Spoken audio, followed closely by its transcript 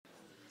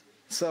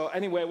So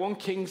anyway, 1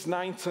 Kings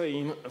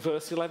 19,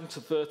 verse 11 to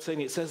 13,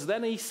 it says,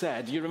 "Then he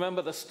said," you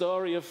remember the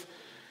story of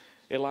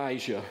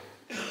Elijah.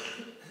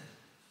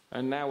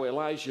 And now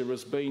Elijah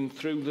has been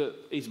through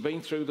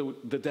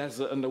the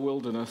desert and the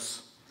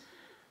wilderness.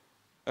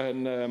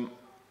 And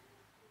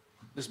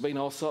there's been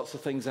all sorts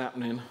of things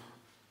happening.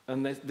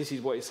 And this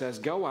is what it says: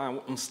 "Go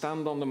out and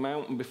stand on the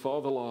mountain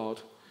before the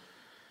Lord.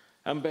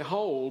 And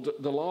behold,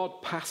 the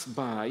Lord passed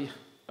by,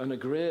 and a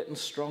great and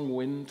strong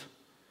wind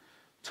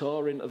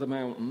tore into the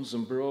mountains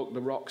and broke the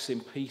rocks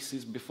in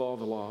pieces before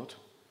the Lord.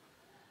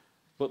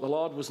 But the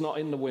Lord was not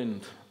in the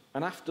wind.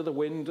 And after the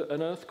wind,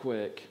 an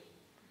earthquake.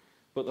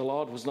 But the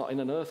Lord was not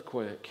in an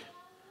earthquake.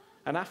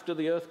 And after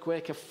the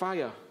earthquake, a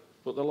fire.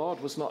 But the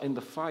Lord was not in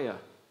the fire.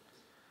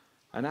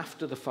 And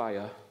after the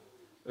fire,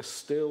 a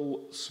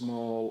still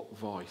small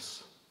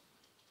voice."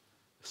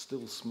 A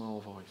still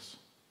small voice.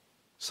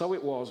 "So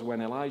it was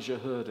when Elijah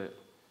heard it,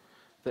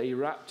 that he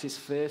wrapped his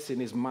face in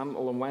his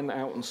mantle and went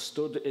out and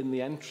stood in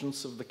the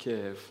entrance of the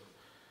cave.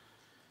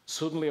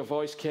 Suddenly a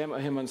voice came to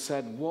him and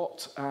said,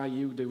 'What are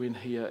you doing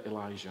here,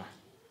 Elijah?'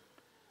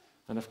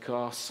 And of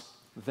course,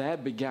 there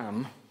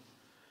began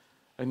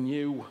a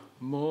new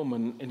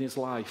moment in his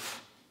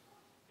life.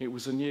 It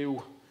was a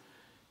new,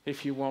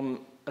 if you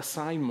want,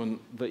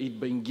 assignment that he'd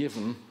been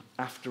given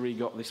after he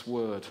got this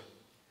word.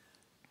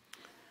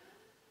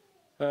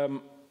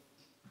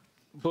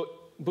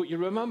 But you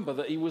remember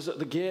that he was at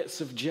the gates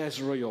of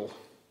Jezreel.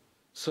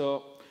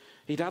 So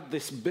he'd had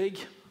this big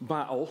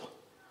battle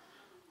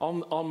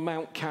on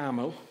Mount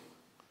Carmel.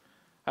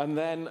 And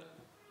then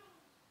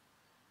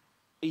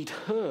he'd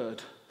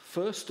heard,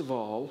 first of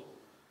all,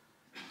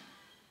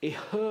 he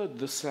heard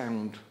the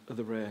sound of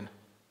the rain.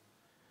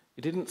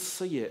 He didn't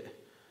see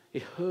it. He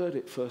heard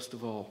it first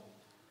of all.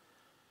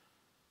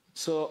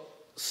 So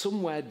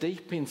somewhere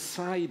deep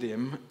inside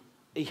him,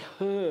 he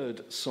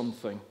heard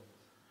something.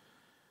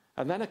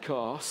 And then, of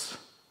course,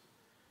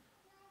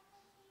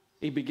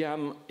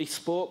 he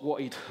spoke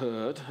what he'd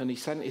heard, and he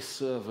sent his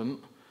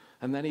servant,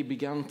 and then he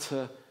began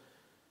to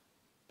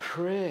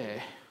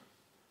pray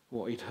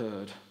what he'd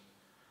heard.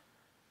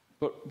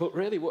 But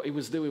really what he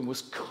was doing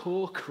was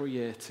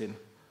co-creating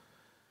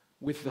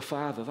with the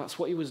Father. That's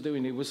what he was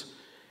doing.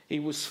 He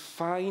was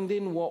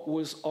finding what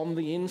was on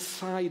the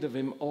inside of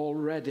him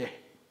already,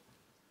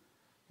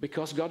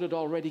 because God had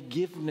already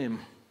given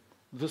him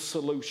the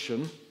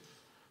solution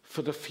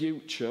for the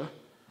future.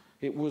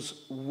 It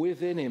was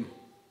within him.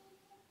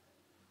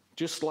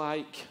 Just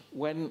like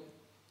when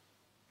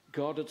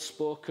God had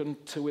spoken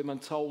to him and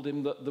told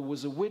him that there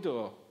was a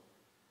widow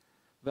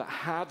that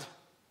had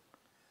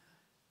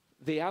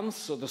the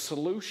answer, the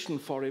solution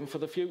for him for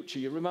the future.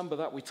 You remember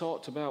that? We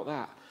talked about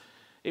that.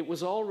 It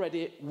was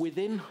already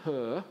within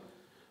her,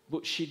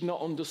 but she'd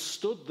not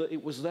understood that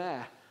it was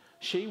there.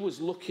 She was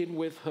looking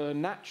with her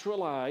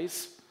natural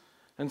eyes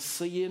and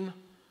seeing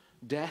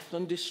death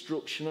and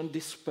destruction and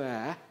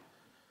despair,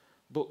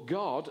 but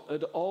God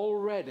had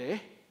already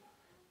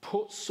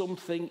put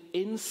something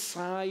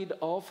inside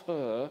of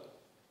her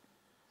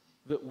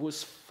that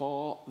was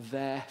for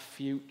their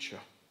future.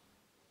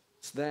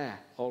 It's there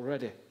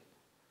already.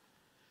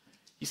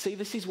 You see,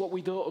 this is what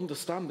we don't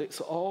understand.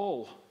 It's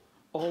all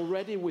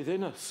already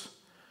within us.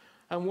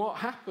 And what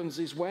happens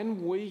is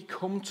when we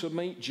come to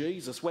meet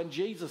Jesus, when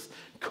Jesus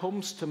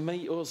comes to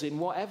meet us in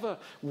whatever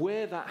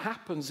way that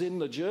happens in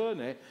the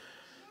journey,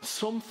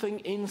 something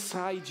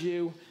inside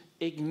you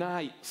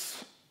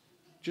ignites.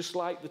 Just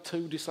like the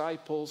two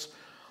disciples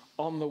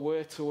on the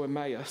way to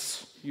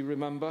Emmaus, you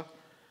remember?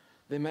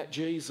 They met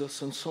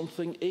Jesus and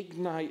something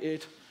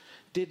ignited.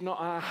 Did not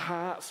our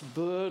hearts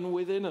burn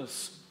within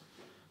us?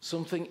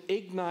 Something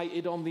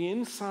ignited on the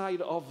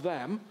inside of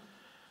them,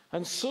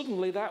 and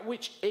suddenly that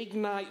which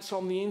ignites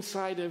on the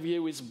inside of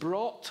you is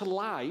brought to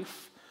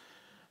life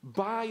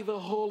by the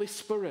Holy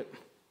Spirit.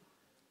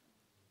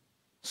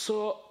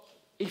 So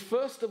he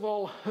first of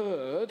all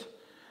heard,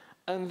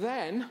 and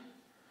then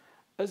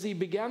as he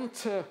began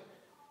to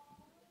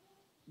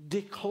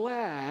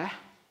declare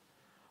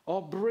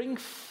or bring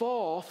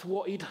forth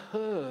what he'd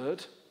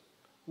heard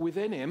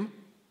within him,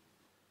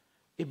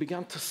 he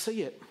began to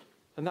see it.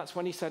 And that's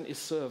when he sent his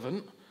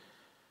servant,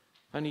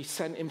 and he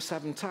sent him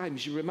 7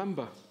 times, you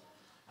remember?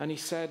 And he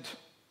said,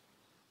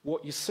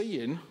 what you're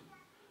seeing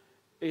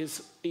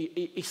is,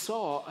 he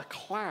saw a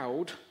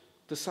cloud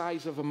the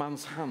size of a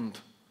man's hand.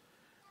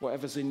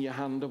 Whatever's in your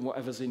hand and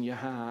whatever's in your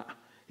heart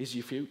is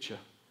your future.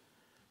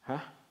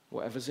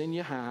 Whatever's in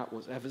your heart,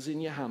 whatever's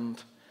in your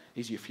hand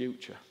is your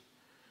future.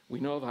 We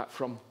know that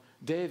from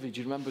David.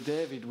 You remember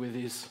David with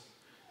his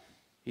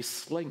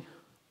sling?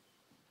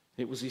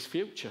 It was his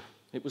future.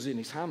 It was in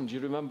his hand. You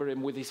remember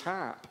him with his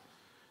harp?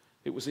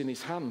 It was in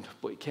his hand,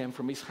 but it came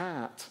from his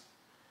heart.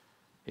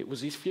 It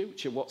was his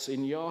future. What's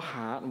in your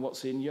heart and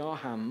what's in your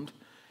hand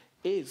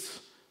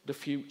is the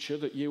future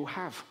that you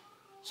have.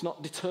 It's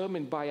not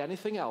determined by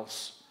anything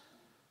else.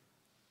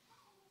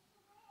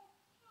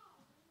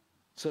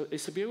 So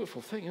it's a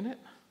beautiful thing, isn't it?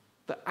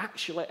 That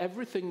actually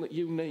everything that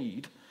you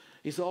need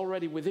is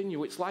already within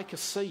you. It's like a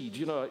seed,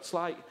 you know. It's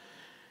like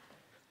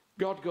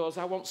God goes,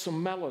 I want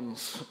some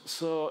melons.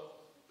 So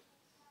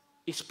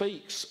he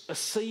speaks a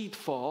seed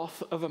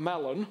forth of a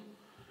melon,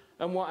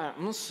 and what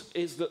happens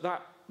is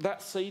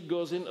that seed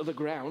goes into the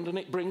ground and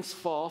it brings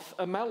forth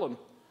a melon.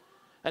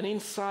 And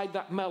inside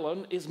that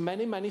melon is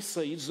many, many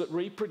seeds that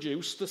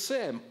reproduce the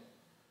same.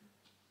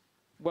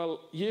 Well,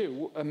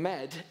 you are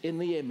made in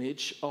the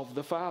image of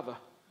the Father.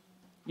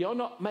 You're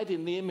not made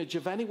in the image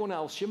of anyone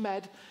else. You're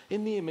made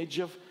in the image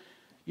of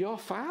your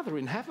Father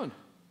in heaven.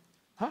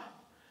 Huh?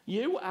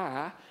 You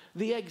are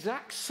the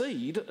exact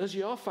seed as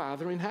your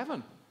Father in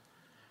heaven.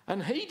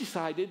 And he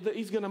decided that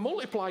he's going to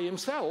multiply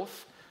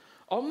himself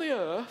on the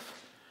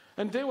earth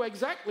and do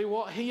exactly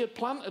what he had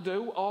planned to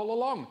do all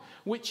along,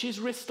 which is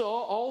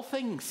restore all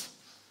things.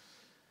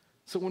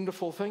 It's a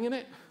wonderful thing, isn't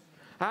it?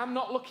 I'm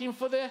not looking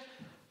for the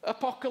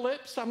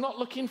apocalypse. I'm not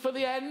looking for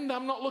the end.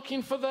 I'm not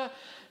looking for the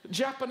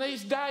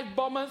Japanese dive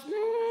bombers.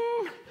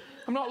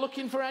 I'm not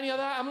looking for any of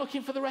that. I'm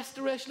looking for the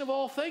restoration of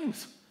all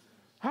things.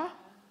 Huh?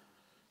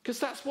 Because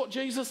that's what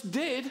Jesus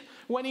did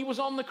when he was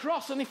on the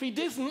cross. And if he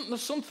didn't,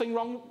 there's something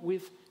wrong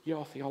with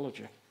your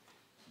theology.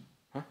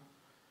 Huh?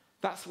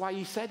 That's why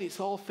he said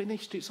it's all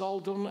finished, it's all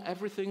done,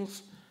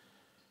 it's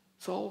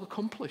all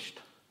accomplished.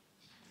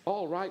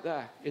 All right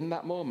there in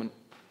that moment.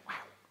 Wow.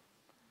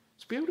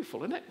 It's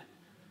beautiful, isn't it?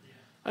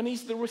 And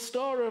he's the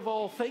restorer of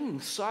all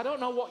things. So I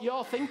don't know what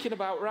you're thinking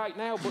about right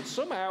now, but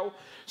somehow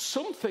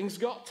something's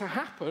got to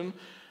happen,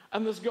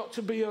 and there's got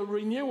to be a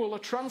renewal, a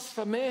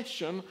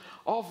transformation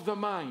of the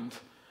mind.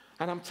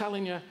 And I'm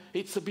telling you,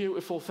 it's a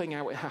beautiful thing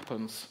how it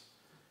happens.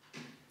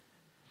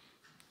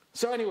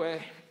 So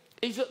anyway,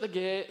 he's at the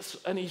gates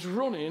and he's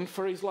running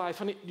for his life.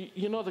 And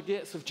you know the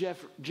gates of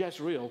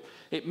Jezreel.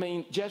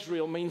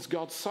 Jezreel means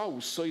God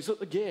sows. So he's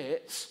at the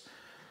gates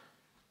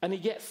and he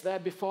gets there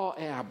before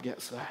Ahab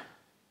gets there.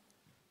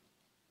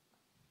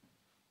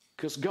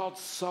 Because God's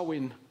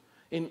sowing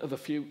into the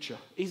future.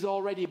 He's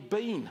already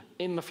been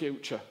in the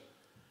future.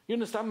 You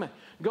understand me?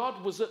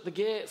 God was at the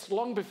gates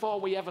long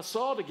before we ever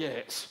saw the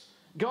gates.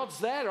 God's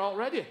there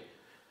already.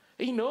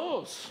 He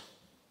knows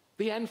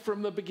the end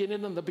from the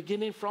beginning and the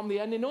beginning from the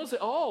end. He knows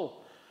it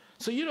all.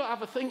 So you don't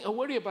have a thing to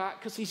worry about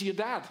because he's your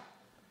dad.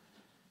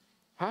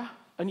 Huh?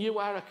 And you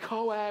are a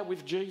co-heir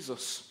with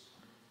Jesus.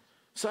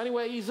 So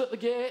anyway, he's at the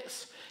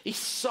gates. He's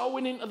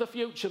sowing into the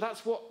future.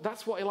 That's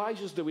what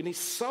Elijah's doing. He's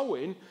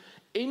sowing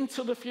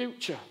into the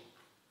future.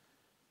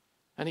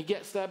 And he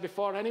gets there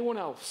before anyone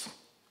else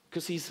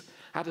because he's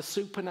had a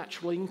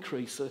supernatural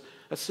increase,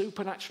 a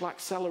supernatural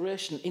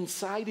acceleration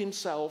inside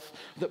himself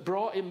that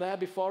brought him there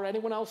before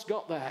anyone else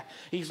got there.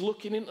 He's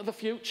looking into the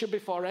future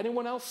before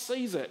anyone else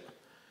sees it.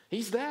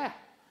 He's there.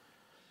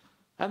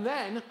 And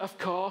then, of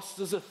course,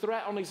 there's a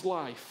threat on his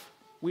life.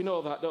 We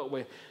know that, don't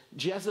we?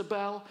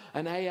 Jezebel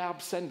and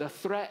Ahab send a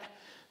threat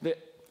that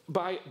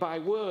by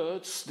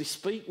words, they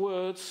speak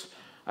words,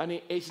 and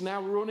he's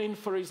now running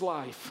for his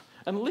life.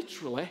 And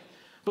literally,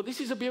 but this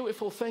is a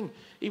beautiful thing,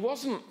 he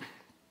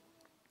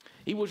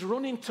was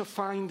running to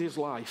find his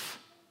life.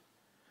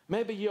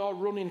 Maybe you're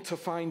running to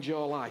find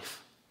your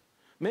life.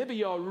 Maybe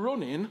you're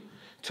running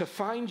to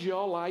find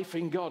your life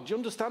in God. Do you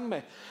understand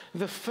me?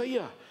 The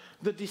fear,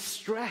 the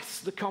distress,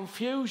 the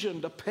confusion,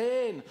 the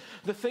pain,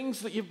 the things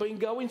that you've been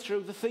going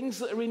through, the things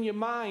that are in your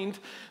mind,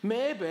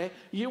 maybe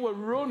you are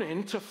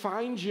running to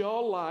find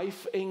your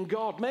life in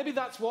God. Maybe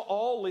that's what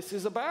all this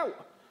is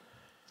about.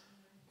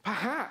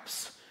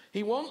 Perhaps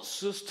he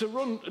wants us to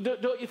run.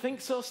 Don't you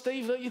think so,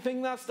 Steve? Don't you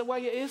think that's the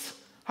way it is?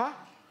 Huh?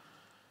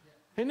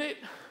 Isn't it?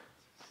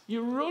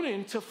 You're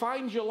running to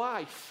find your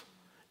life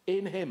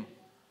in him.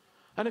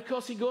 And of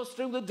course he goes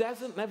through the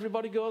desert and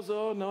everybody goes,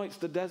 oh no, it's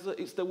the desert,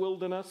 it's the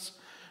wilderness,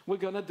 we're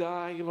going to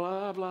die,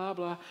 blah, blah,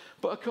 blah.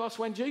 But of course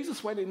when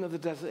Jesus went into the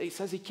desert, it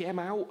says he came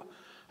out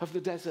of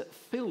the desert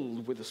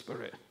filled with the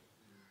Spirit.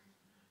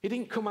 He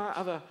didn't come out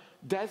of the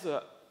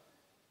desert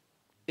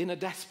in a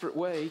desperate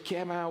way. He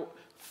came out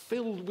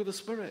filled with the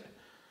Spirit.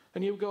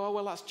 And you go, oh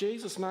well, that's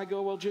Jesus. And I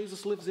go, well,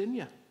 Jesus lives in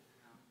you.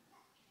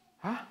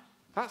 Huh?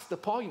 That's the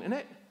point, isn't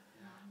it?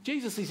 Yeah.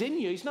 Jesus is in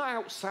you. He's not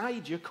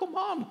outside you. Come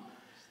on.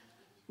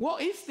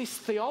 What is this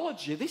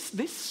theology,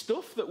 this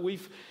stuff that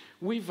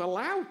we've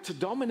allowed to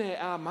dominate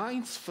our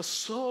minds for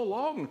so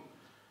long?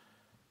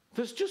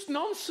 There's just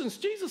nonsense.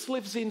 Jesus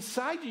lives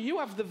inside you. You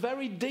have the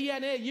very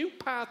DNA. You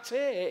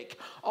partake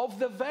of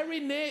the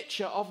very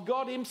nature of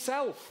God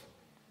himself.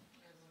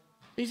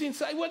 He's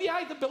inside. Well, you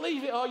either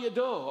believe it or you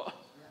don't.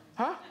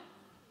 Huh?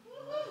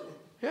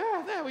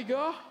 Yeah, there we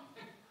go.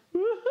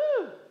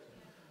 Woohoo!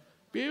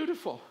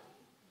 Beautiful.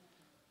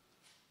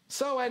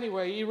 So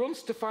anyway, he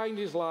runs to find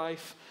his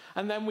life,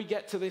 and then we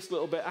get to this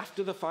little bit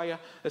after the fire,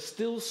 a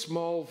still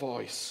small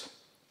voice.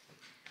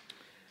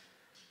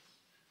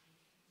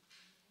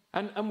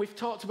 And we've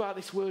talked about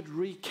this word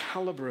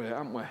recalibrate,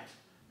 haven't we?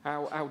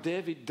 How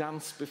David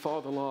danced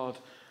before the Lord,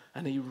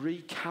 and he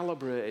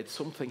recalibrated.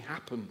 Something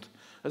happened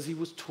as he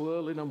was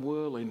twirling and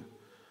whirling.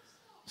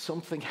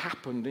 Something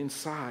happened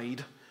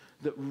inside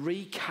that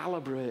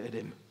recalibrated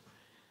him.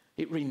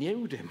 It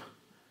renewed him.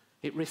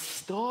 It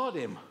restored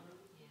him.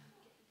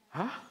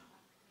 Huh?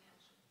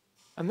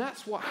 And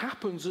that's what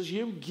happens as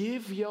you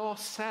give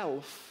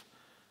yourself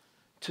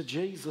to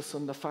Jesus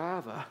and the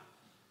Father.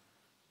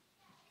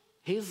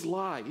 His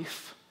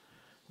life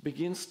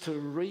begins to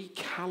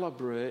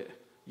recalibrate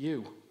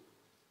you.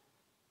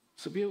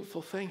 It's a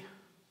beautiful thing.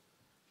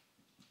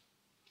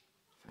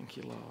 Thank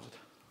you, Lord.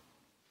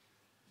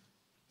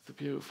 It's a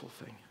beautiful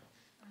thing.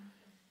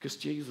 Because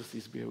Jesus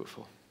is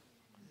beautiful.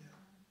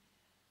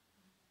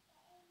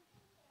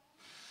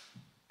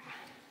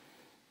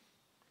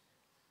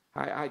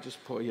 I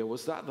just put here,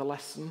 was that the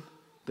lesson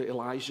that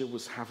Elijah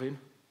was having?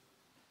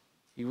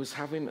 He was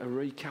having a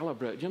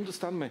recalibrate. Do you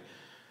understand me?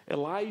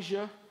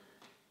 Elijah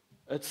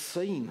had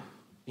seen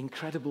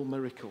incredible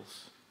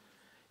miracles.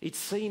 He'd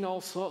seen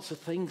all sorts of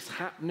things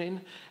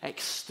happening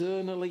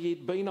externally.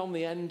 He'd been on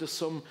the end of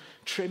some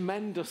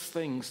tremendous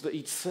things that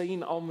he'd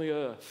seen on the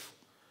earth.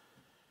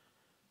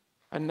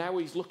 And now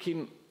he's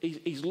looking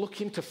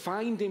to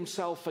find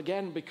himself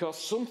again because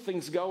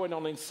something's going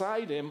on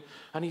inside him.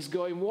 And he's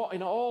going, what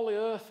in all the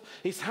earth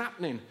is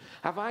happening?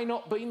 Have I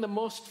not been the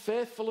most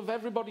faithful of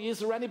everybody? Is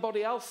there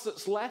anybody else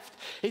that's left?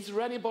 Is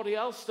there anybody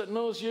else that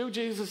knows you,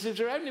 Jesus? Is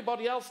there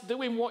anybody else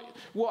doing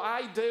what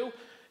I do?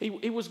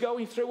 He was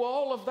going through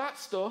all of that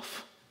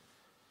stuff.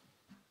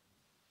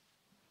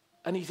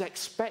 And he's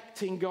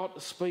expecting God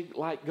to speak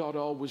like God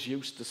always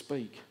used to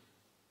speak.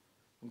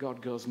 And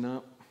God goes,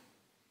 no.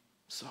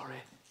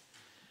 Sorry.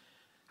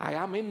 I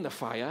am in the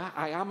fire,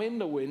 I am in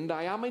the wind,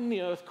 I am in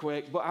the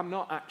earthquake, but I'm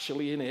not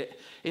actually in it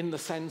in the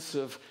sense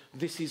of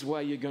this is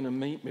where you're going to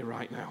meet me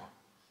right now.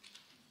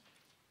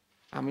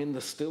 I'm in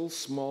the still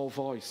small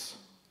voice.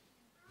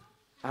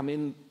 I'm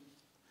in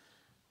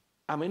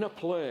a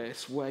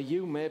place where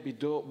you maybe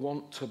don't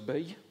want to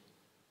be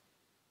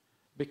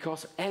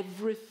because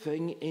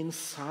everything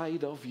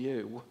inside of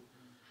you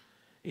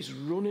is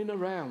running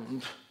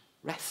around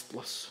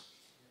restless.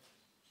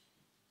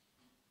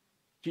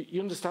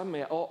 You understand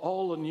me?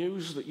 All the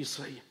news that you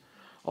see,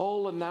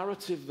 all the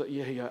narrative that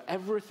you hear,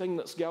 everything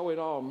that's going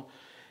on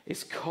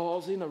is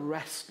causing a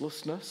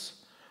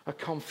restlessness, a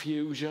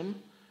confusion.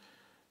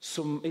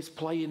 It's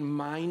playing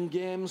mind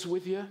games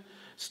with you.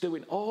 It's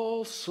doing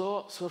all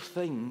sorts of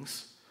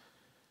things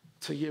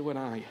to you and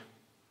I.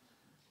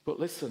 But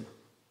listen,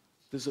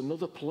 there's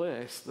another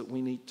place that we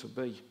need to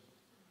be.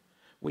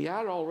 We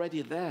are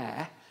already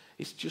there.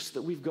 It's just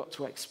that we've got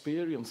to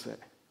experience it.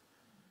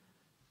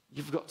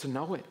 You've got to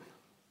know it.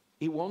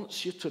 He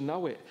wants you to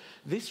know it.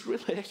 This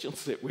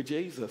relationship with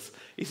Jesus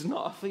is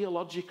not a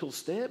theological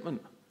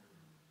statement.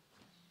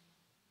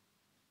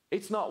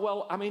 It's not,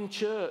 well, I'm in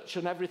church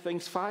and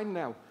everything's fine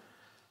now.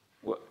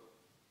 Well,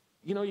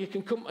 you know, you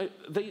can come,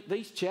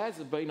 these chairs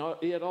have been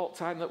here all the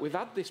time that we've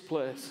had this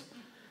place.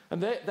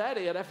 And they're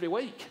here every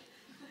week.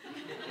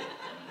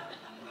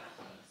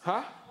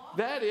 Huh?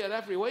 They're here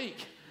every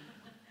week.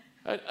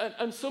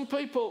 And some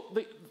people,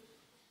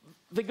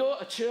 they go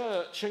to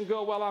church and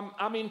go, well,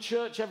 I'm in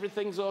church,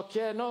 everything's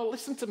okay. No,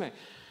 listen to me.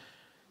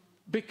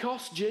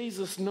 Because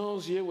Jesus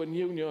knows you and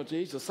you know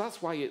Jesus,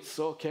 that's why it's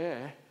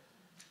okay.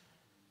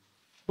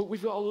 But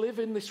we've got to live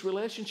in this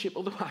relationship,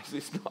 otherwise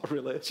it's not a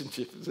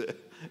relationship, is it?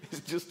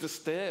 It's just a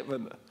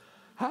statement.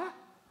 Huh?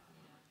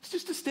 It's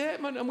just a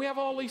statement, and we have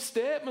all these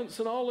statements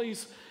and all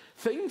these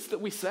things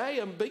that we say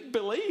and big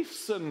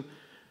beliefs,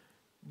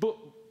 but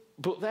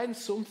then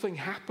something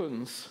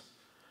happens.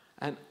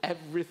 And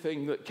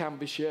everything that can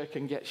be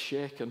shaken gets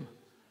shaken.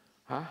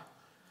 Huh?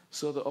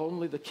 So that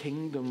only the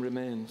kingdom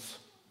remains.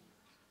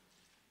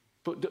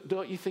 But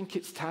don't you think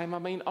it's time? I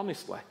mean,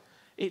 honestly,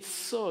 it's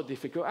so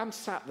difficult. I'm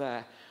sat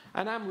there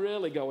and I'm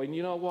really going,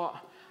 you know what?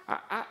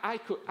 I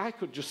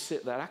could just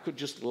sit there. I could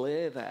just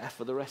lay there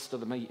for the rest of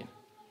the meeting.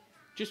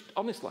 Just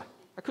honestly,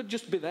 I could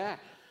just be there.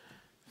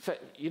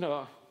 You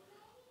know,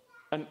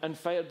 and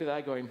Faye would be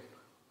there going,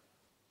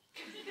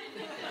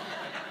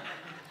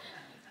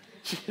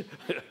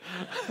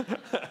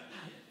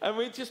 and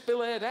we'd just be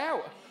laid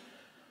out.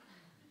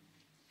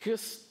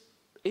 Because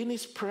in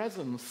his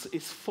presence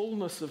is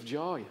fullness of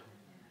joy.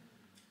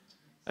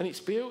 And it's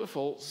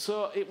beautiful.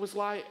 So it was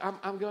like,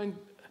 I'm going,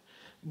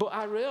 but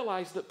I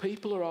realised that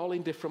people are all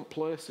in different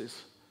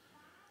places.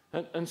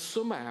 And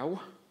somehow,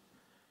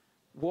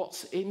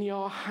 what's in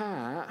your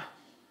heart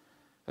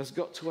has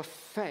got to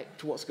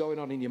affect what's going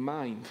on in your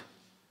mind.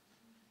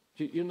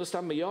 You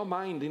understand me? Your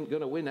mind isn't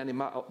going to win any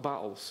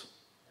battles.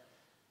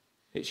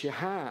 It's your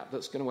heart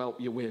that's going to help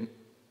you win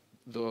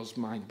those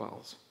mind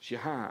battles. It's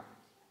your heart,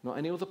 not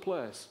any other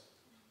place.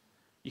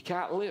 You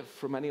can't live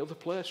from any other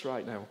place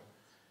right now.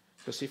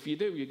 Because if you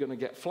do, you're going to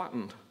get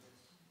flattened.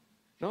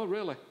 No,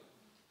 really.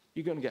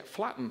 You're going to get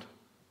flattened.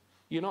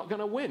 You're not going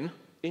to win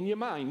in your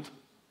mind.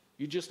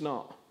 You're just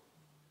not.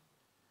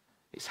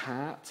 It's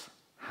heart,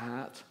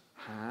 heart,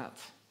 heart,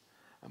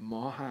 and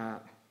more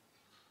heart.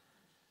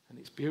 And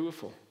it's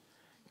beautiful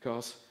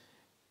because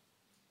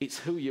it's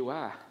who you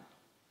are.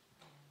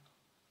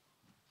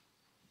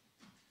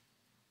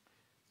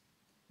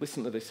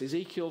 Listen to this,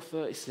 Ezekiel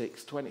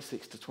 36,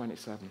 26 to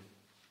 27.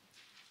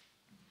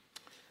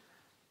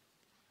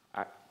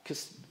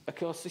 Because, of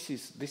course,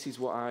 this is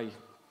what I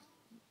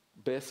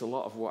base a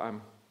lot of what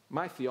I'm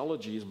My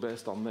theology is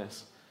based on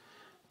this.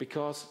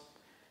 Because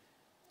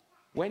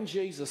when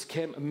Jesus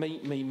came to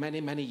meet me many,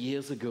 many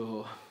years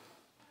ago,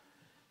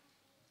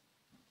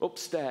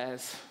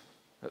 upstairs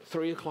at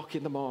 3 o'clock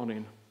in the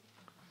morning,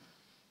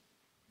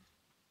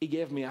 he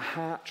gave me a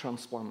heart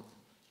transplant.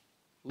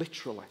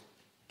 Literally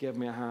gave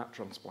me a heart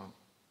transplant.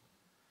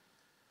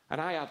 And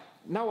I had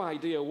no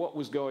idea what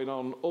was going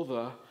on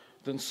other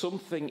than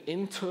something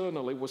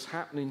internally was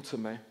happening to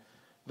me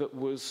that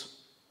was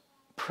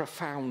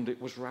profound,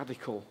 it was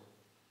radical.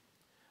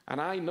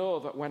 And I know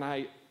that when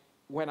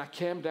I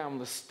came down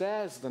the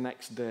stairs the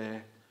next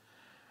day,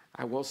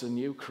 I was a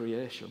new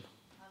creation.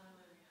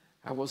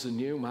 I was a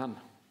new man.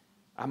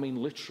 I mean,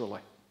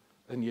 literally,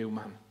 a new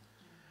man.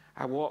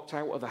 I walked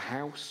out of the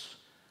house,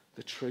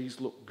 the trees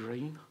looked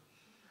green.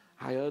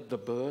 I heard the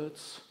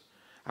birds.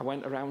 I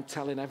went around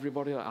telling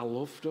everybody that I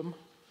loved them.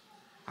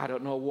 I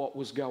don't know what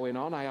was going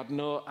on. I had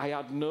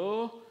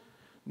no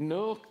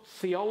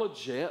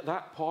theology at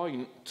that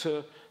point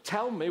to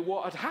tell me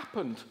what had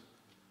happened.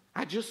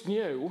 I just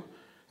knew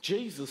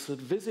Jesus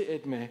had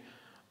visited me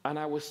and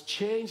I was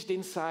changed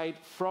inside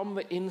from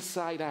the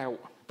inside out.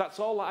 That's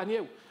all that I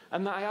knew.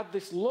 And that I had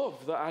this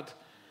love that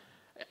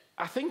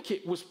I think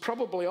it was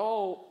probably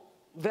all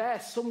there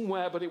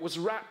somewhere, but it was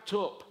wrapped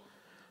up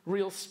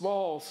real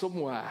small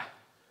somewhere.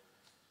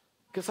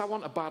 Because I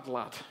want a bad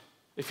lad,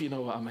 if you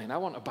know what I mean. I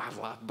want a bad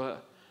lad,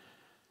 but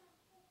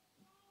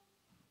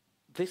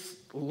this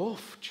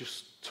love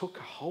just took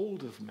a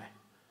hold of me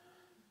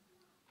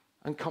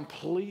and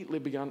completely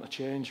began to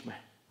change me.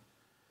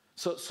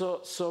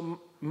 So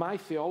my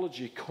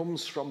theology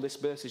comes from this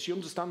basis. You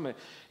understand me?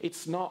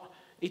 It's not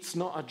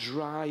a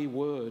dry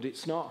word.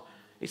 It's not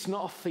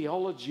a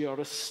theology or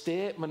a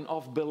statement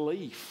of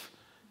belief.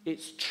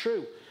 It's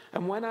true.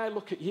 And when I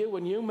look at you,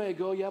 and you may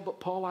go, yeah, but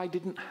Paul, I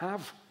didn't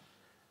have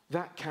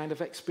that kind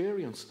of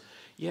experience.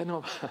 Yeah,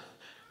 no,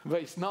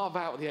 but it's not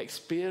about the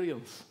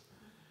experience.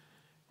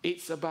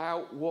 It's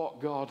about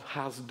what God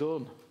has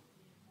done.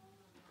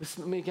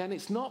 Listen to me again.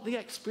 It's not the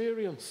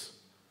experience.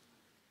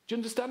 Do you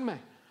understand me?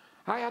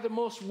 I had a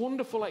most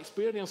wonderful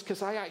experience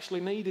because I actually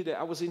needed it.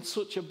 I was in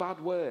such a bad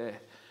way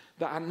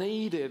that I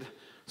needed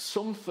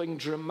something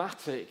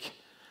dramatic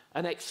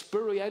and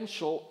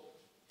experiential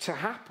to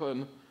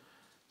happen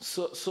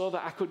so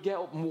that I could get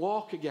up and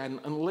walk again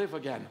and live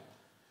again.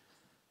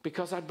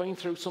 Because I'd been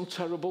through some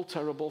terrible,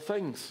 terrible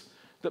things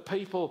that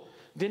people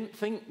didn't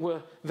think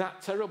were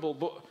that terrible,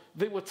 but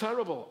they were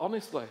terrible,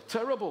 honestly.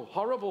 Terrible,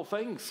 horrible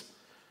things.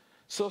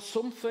 So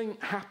something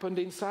happened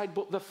inside,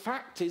 but the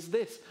fact is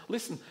this.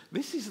 Listen,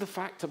 this is the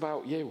fact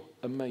about you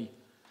and me.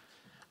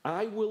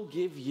 I will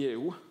give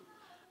you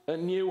a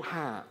new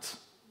heart.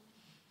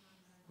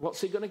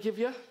 What's he going to give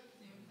you?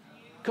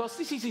 Because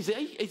this is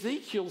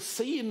Ezekiel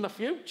seeing the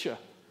future.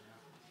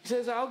 He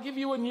says, I'll give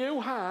you a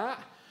new heart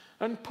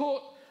and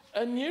put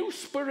a new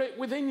spirit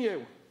within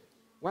you.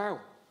 Wow.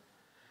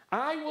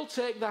 I will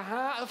take the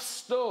heart of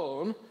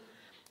stone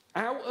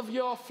out of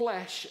your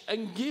flesh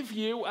and give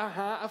you a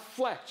heart of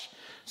flesh.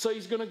 So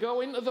he's going to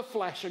go into the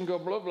flesh and go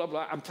blah, blah,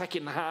 blah. I'm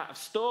taking the heart of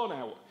stone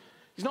out.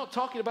 He's not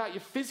talking about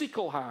your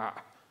physical heart.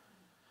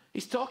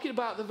 He's talking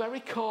about the very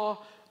core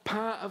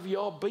part of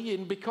your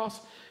being, because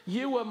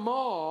you're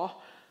more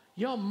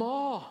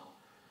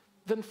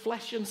than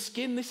flesh and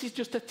skin. This is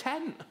just a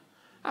tent.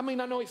 I mean,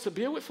 I know it's a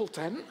beautiful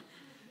tent.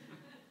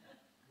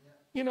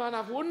 You know, and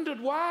I've wondered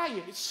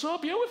why. It's so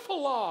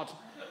beautiful, Lord.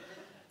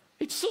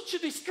 It's such a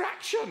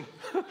distraction.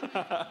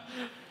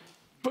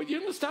 But you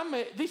understand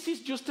me? This is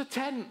just a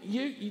tent.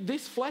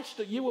 This flesh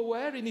that you are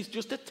wearing is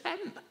just a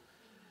tent.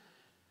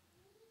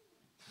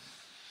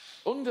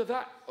 Under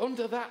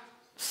that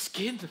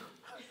skin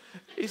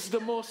is the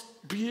most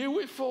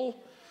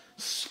beautiful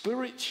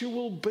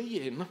spiritual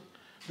being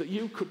that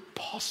you could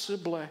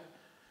possibly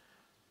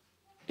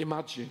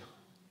imagine.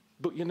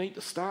 But you need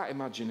to start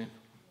imagining.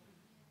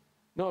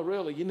 No,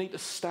 really, you need to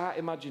start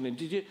imagining.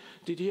 Did you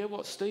hear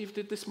what Steve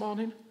did this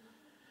morning?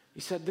 He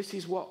said, this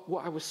is what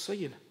I was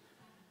seeing.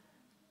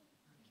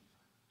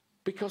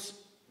 Because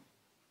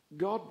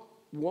God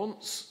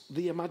wants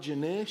the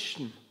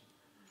imagination,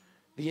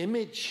 the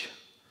image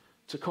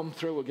to come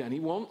through again. He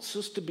wants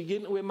us to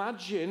begin to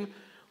imagine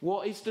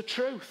what is the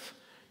truth.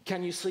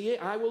 Can you see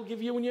it? I will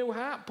give you a new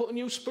heart, put a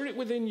new spirit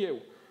within you.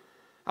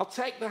 I'll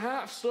take the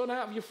heart of stone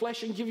out of your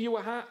flesh and give you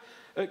a heart,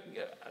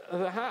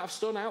 the heart of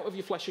stone out of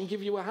your flesh and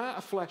give you a heart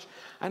of flesh.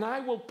 And I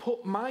will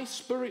put my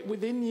spirit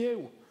within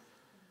you.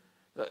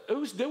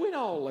 Who's doing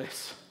all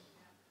this?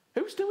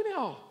 Who's doing it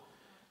all?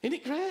 Isn't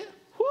it great?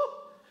 Woo!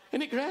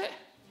 Isn't it great?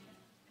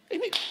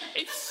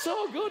 It's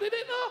so good, isn't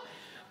it? No?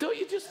 Don't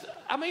you just,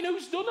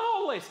 who's done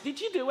all this? Did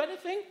you do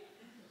anything?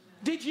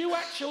 Did you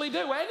actually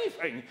do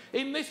anything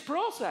in this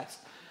process?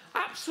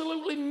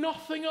 Absolutely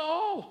nothing at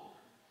all.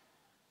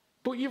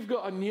 But you've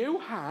got a new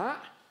heart,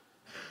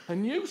 a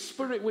new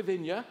spirit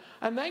within you,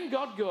 and then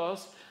God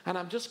goes, and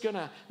I'm just going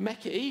to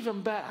make it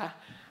even better.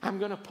 I'm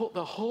going to put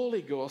the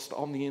Holy Ghost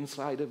on the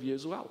inside of you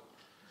as well.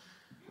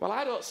 Well,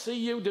 I don't see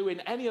you doing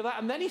any of that.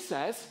 And then he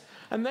says,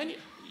 and then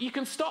you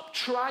can stop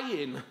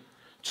trying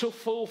to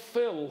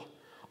fulfill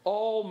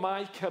all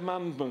my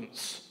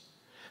commandments.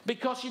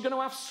 Because you're going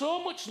to have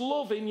so much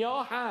love in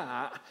your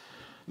heart,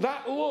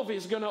 that love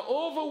is going to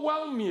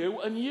overwhelm you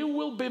and you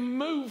will be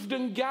moved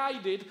and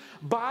guided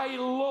by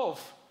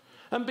love.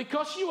 And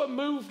because you are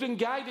moved and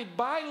guided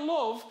by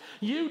love,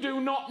 you do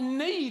not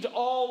need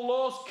all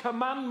those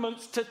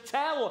commandments to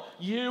tell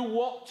you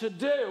what to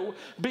do,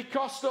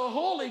 because the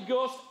Holy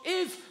Ghost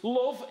is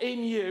love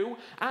in you,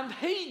 and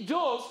he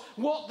does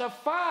what the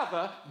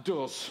Father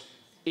does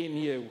in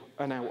you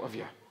and out of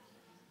you.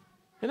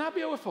 Isn't that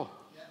beautiful?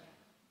 Yeah.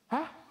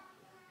 Huh?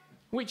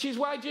 Which is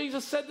why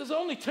Jesus said there's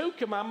only two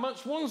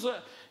commandments. One's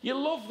that you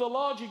love the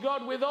Lord your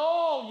God with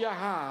all your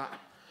heart,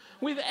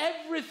 with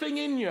everything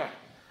in you,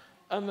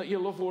 and that you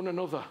love one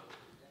another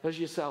as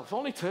yourself.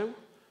 Only two.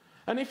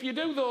 And if you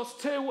do those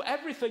two,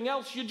 everything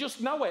else, you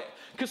just know it.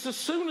 Because as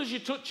soon as you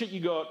touch it,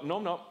 you go,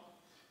 no.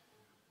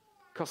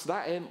 Because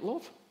that ain't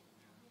love.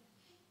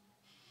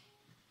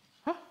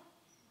 Huh?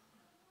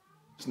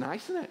 It's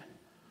nice, isn't it?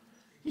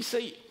 You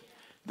see,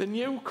 the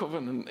new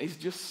covenant is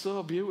just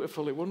so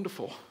beautifully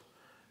wonderful.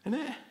 Isn't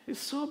it?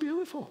 It's so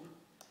beautiful.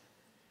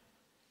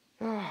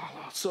 Oh,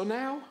 Lord. So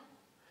now,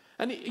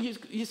 and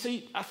you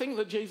see, I think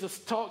that Jesus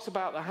talks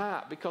about the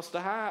heart because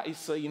the heart is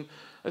seen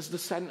as the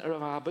centre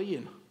of our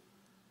being.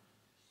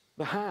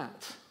 The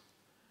heart.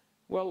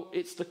 Well,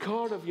 it's the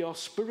core of your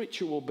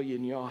spiritual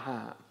being, your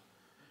heart.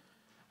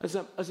 As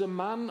a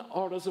man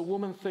or as a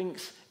woman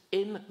thinks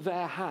in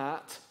their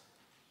heart,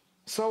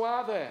 so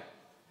are they.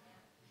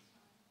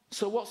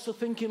 So what's the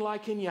thinking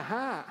like in your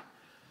heart?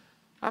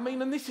 I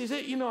mean, and this is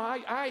it,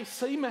 I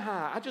see my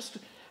heart.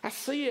 I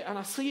see it, and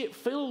I see it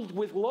filled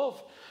with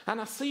love. And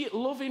I see it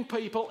loving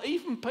people,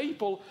 even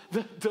people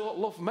that don't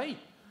love me,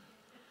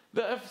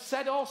 that have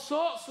said all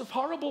sorts of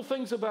horrible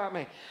things about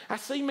me. I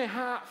see my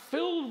heart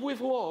filled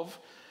with love,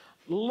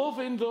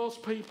 loving those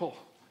people.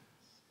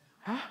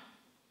 Huh?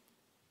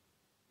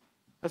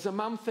 As a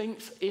man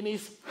thinks in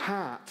his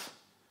heart,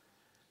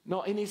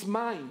 not in his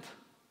mind.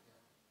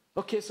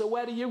 Okay, so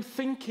where are you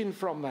thinking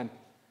from then?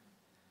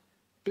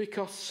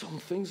 Because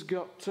something's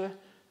got to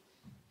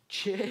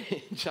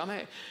change, hasn't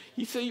it?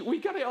 You see, we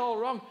got it all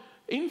wrong.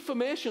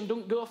 Information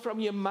don't go from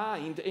your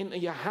mind into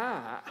your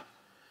heart.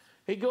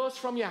 It goes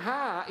from your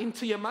heart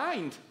into your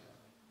mind.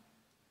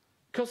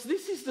 Because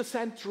this is the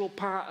central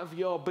part of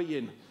your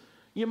being.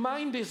 Your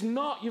mind is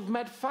not. You've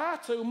made far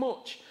too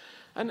much.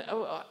 And,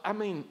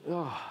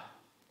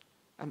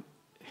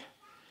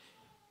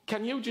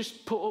 can you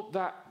just put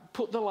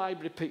the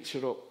library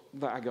picture up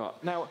that I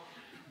got? Now,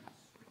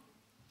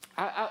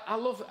 I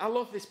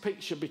love this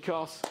picture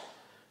because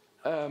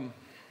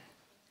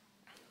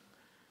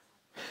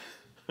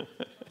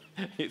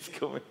it's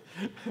coming.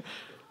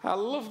 I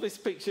love this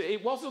picture.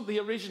 It wasn't the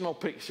original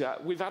picture.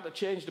 We've had to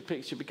change the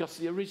picture because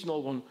the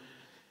original one,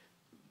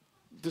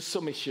 there's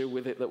some issue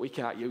with it that we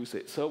can't use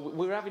it. So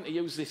we're having to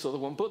use this other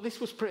one. But this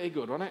was pretty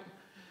good, wasn't it?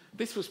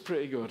 This was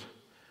pretty good.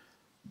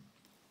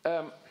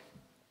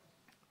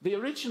 The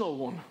original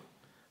one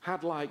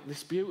had like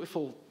this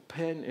beautiful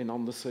painting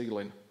on the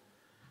ceiling.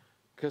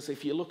 Because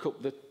if you look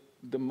up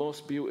the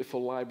most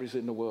beautiful libraries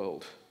in the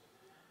world,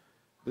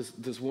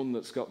 there's one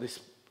that's got this,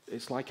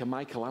 it's like a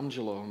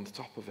Michelangelo on the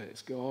top of it.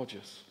 It's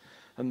gorgeous.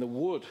 And the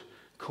wood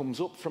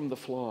comes up from the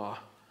floor,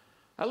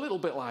 a little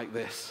bit like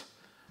this.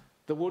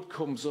 The wood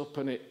comes up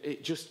and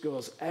it just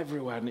goes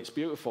everywhere and it's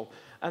beautiful.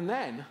 And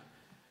then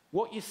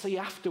what you see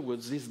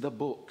afterwards is the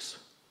books.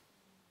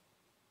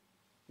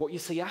 What you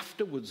see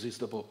afterwards is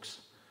the books.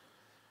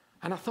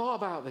 And I thought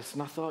about this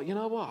and I thought, you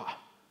know what?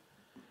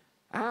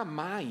 Our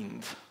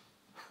mind,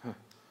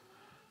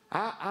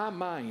 our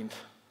mind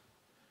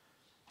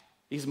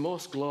is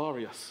most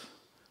glorious.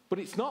 But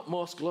it's not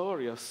most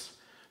glorious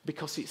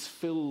because it's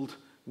filled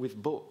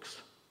with books.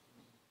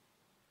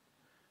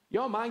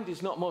 Your mind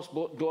is not most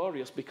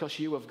glorious because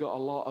you have got a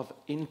lot of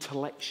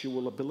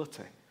intellectual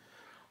ability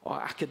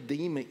or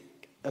academic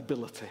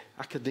ability,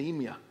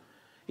 academia.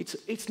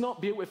 It's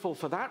not beautiful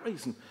for that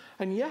reason.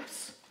 And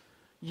yes,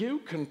 you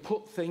can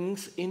put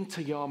things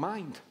into your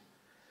mind.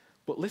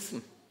 But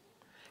listen,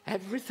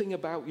 everything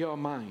about your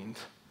mind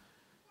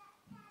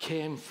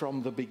came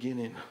from the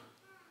beginning.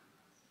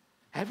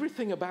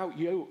 Everything about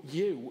you,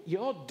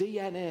 your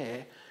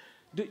DNA,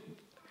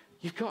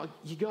 you've got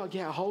to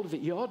get a hold of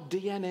it. Your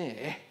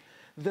DNA,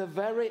 the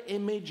very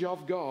image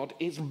of God,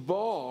 is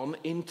born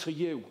into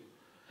you.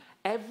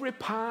 Every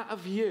part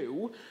of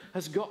you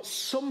has got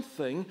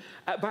something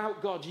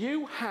about God.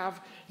 You have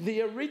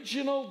the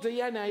original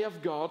DNA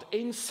of God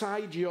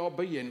inside your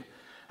being.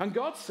 And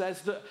God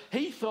says that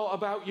he thought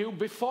about you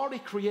before he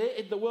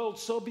created the world.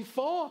 So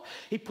before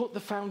he put the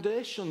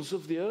foundations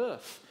of the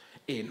earth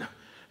in,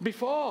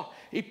 before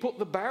he put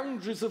the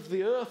boundaries of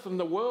the earth and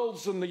the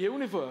worlds and the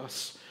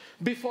universe,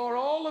 before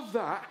all of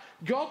that,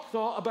 God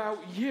thought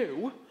about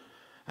you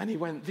and he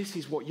went, this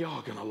is what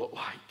you're going to look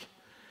like.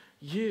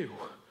 You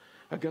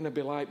are going to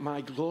be like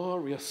my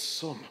glorious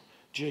son,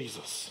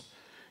 Jesus.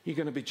 You're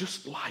going to be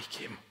just like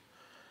him.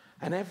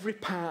 And every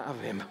part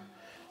of him,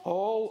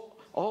 all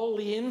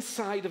the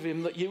inside of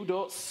him that you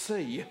don't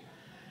see,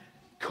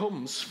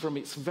 comes from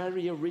its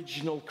very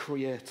original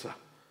creator.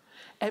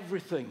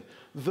 Everything.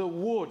 The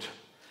wood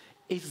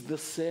is the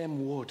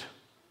same wood.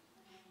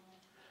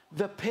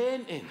 The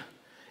painting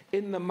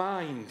in the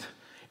mind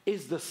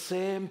is the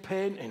same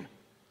painting.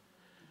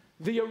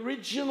 The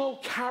original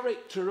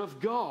character of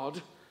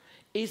God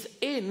is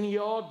in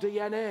your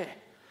DNA.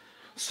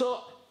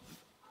 So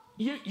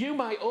you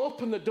might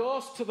open the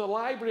doors to the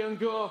library and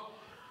go,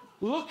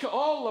 look at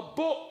all the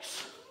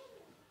books.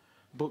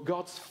 But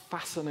God's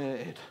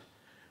fascinated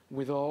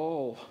with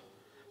all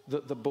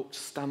that the books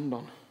stand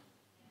on.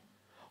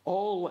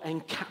 All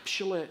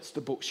encapsulates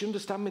the books. You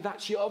understand me?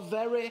 That's your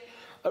very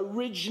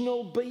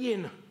original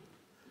being.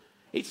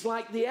 It's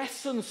like the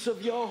essence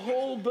of your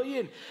whole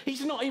being.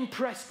 He's not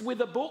impressed with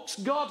the books.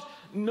 God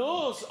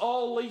knows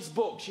all these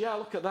books. Yeah,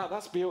 look at that.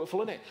 That's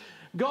beautiful, isn't it?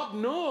 God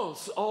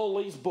knows all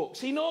these books.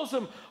 He knows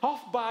them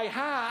off by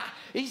heart.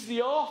 He's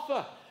the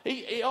author.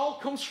 It all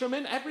comes from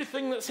him.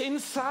 Everything that's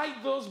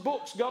inside those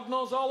books, God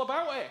knows all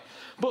about it.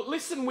 But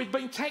listen, we've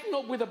been taken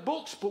up with the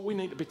books, but we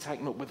need to be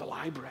taken up with the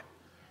library.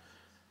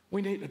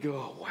 We need to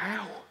go,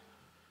 wow,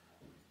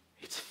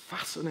 it's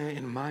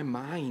fascinating. My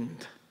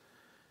mind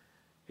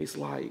is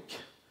like,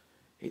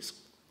 it's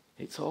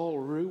all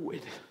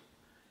rooted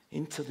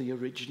into the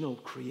original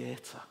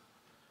creator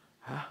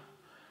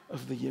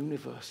of the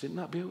universe. Isn't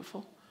that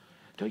beautiful?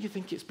 Don't you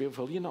think it's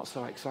beautiful? You're not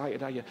so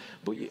excited, are you?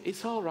 But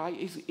it's all right.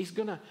 He's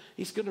gonna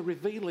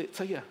reveal it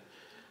to you.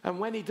 And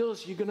when he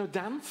does, you're going to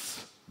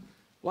dance.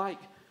 Like,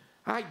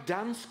 I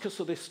dance because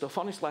of this stuff.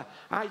 Honestly,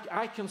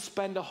 I can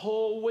spend a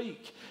whole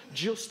week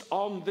just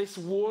on this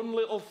one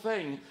little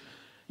thing.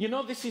 You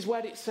know, this is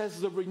where it says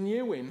the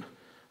renewing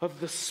of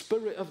the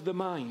spirit of the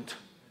mind.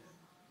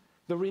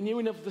 The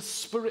renewing of the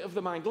spirit of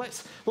the mind.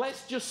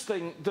 Let's just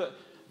think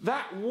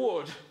that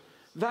wood,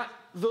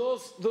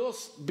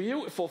 those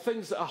beautiful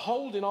things that are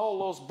holding all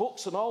those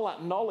books and all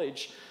that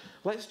knowledge,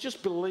 let's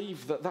just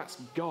believe that that's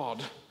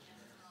God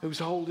who's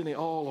holding it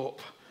all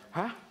up.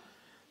 Huh?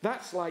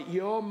 That's like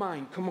your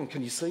mind. Come on,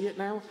 can you see it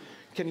now?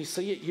 Can you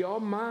see it? Your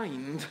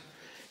mind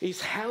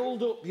is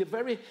held up. The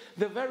very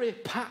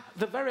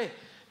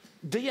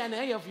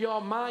DNA of your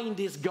mind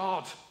is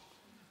God.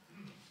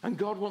 And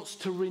God wants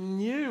to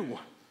renew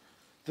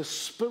the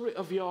spirit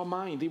of your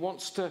mind. He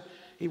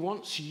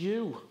wants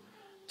you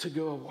to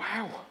go,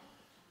 wow,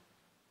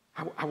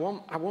 I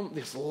want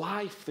this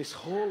life, this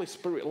Holy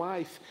Spirit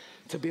life,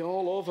 to be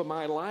all over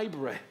my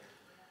library.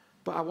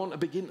 But I want to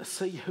begin to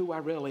see who I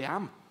really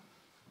am.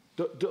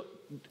 Do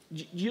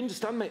you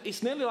understand me?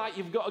 It's nearly like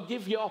you've got to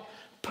give your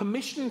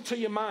permission to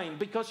your mind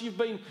because you've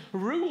been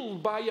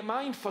ruled by your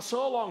mind for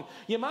so long.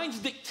 Your mind's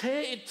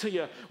dictated to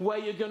you where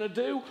you're going to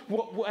do,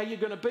 where you're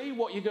going to be,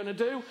 what you're going to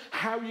do,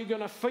 how you're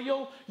going to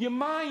feel. Your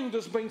mind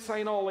has been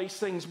saying all these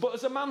things, but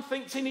as a man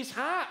thinks in his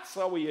heart,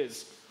 so he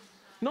is,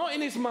 not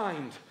in his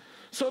mind.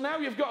 So now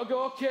you've got to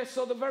go, okay,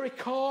 so the very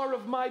core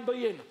of my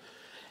being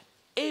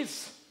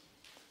is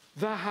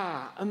the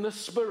heart and the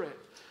spirit.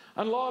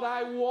 And Lord,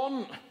 I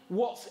want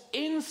what's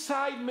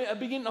inside me to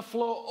begin to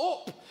flow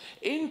up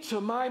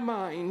into my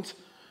mind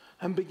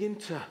and begin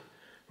to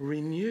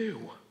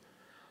renew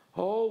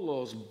all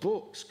those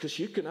books, because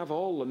you can have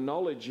all the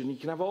knowledge and you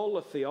can have all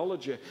the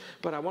theology,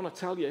 but I want to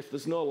tell you, if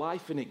there's no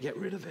life in it, get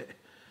rid of it.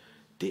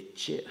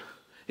 Ditch it.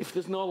 If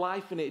there's no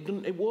life in it,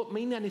 it won't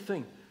mean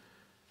anything.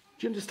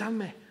 Do you understand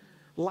me?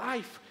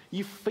 Life,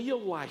 you feel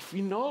life,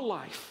 you know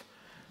life.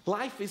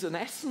 Life is an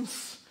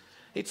essence.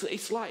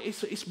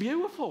 It's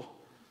beautiful.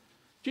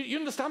 Do you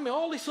understand me?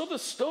 All this other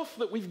stuff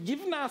that we've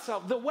given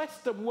ourselves, the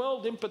Western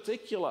world in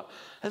particular,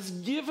 has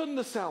given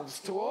themselves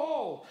to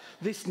all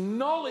this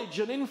knowledge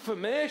and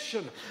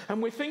information, and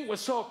we think we're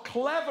so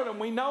clever and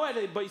we know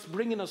it, but it's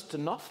bringing us to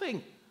nothing.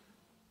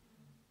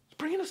 It's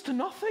bringing us to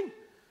nothing.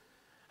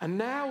 And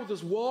now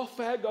there's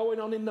warfare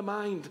going on in the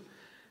mind.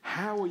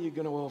 How are you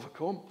going to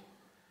overcome?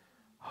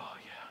 Oh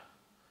yeah,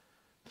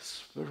 the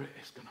Spirit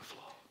is going to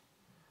flow.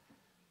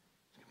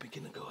 It's going to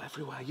begin to go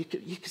everywhere. You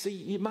can see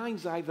your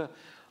mind's either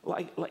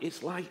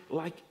it's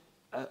like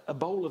a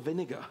bowl of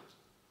vinegar,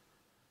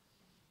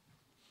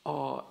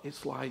 or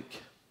it's like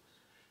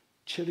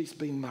cherries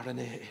being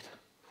marinated.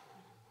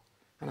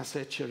 And I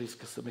say cherries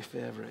because they're my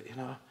favourite, you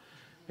know.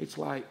 It's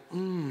like,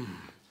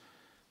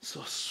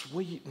 so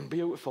sweet and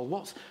beautiful.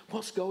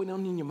 What's going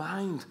on in your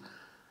mind?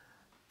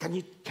 Can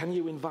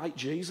you invite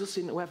Jesus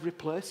into every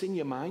place in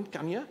your mind?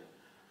 Can you?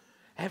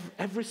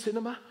 Every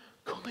cinema,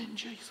 come in,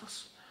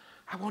 Jesus.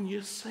 I want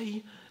you to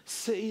see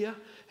you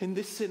in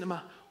this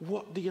cinema.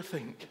 What do you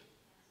think?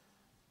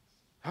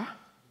 Huh?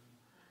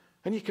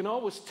 And you can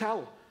always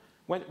tell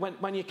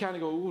when you kind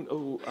of go,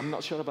 oh, I'm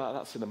not sure about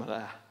that cinema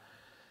there.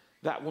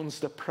 That one's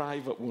the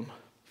private one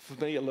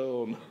for me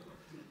alone.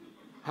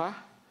 Huh?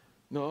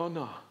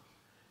 No.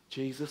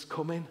 Jesus,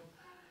 come in.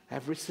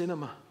 Every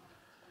cinema.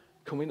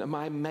 Come into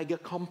my mega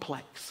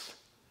complex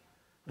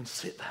and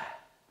sit there.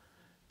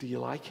 Do you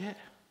like it?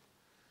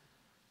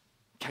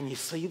 Can you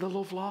see the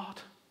love, Lord?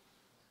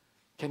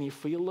 Can you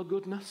feel the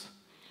goodness?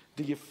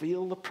 Do you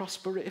feel the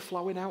prosperity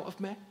flowing out of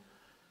me?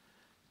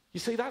 You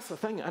see, that's the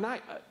thing. And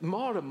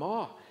more and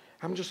more,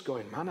 I'm just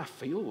going, man, I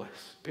feel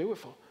this.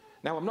 Beautiful.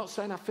 Now, I'm not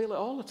saying I feel it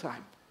all the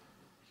time,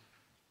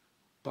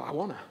 but I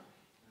want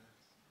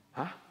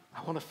to.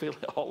 I want to feel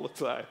it all the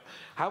time.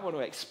 I want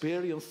to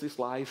experience this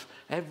life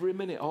every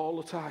minute, all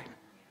the time.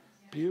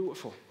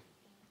 Beautiful.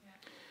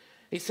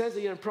 It says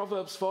here in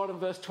Proverbs 4 and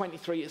verse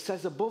 23, it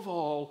says, above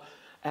all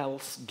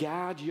else,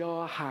 guard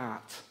your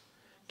heart.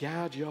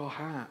 Guard your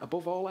heart.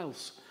 Above all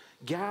else,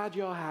 guard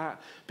your heart,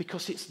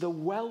 because it's the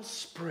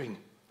wellspring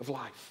of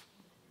life.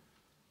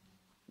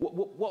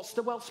 What's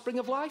the wellspring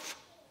of life?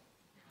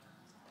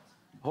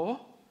 Oh?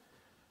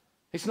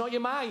 It's not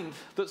your mind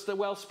that's the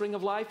wellspring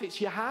of life.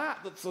 It's your heart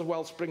that's the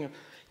wellspring of...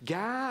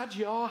 Guard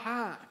your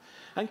heart.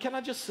 And can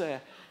I just say,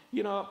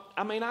 you know,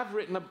 I mean, I've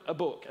written a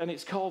book, and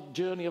it's called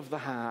Journey of the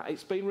Heart.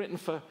 It's been written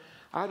for,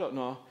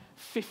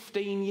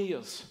 15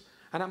 years.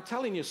 And I'm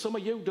telling you, some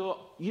of you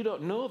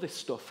don't know this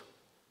stuff.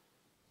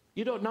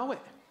 You don't know it.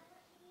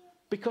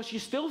 Because you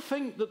still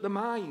think that the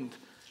mind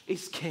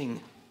is king.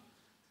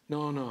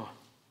 No.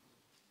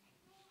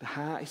 The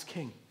heart is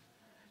king.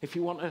 If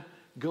you want to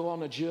go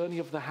on a journey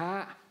of the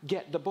heart,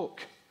 get the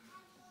book.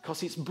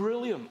 Because it's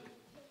brilliant.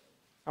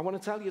 I want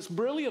to tell you, it's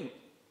brilliant.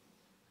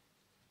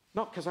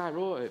 Not because I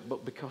wrote it,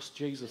 but because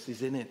Jesus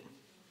is in it.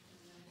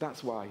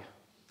 That's why.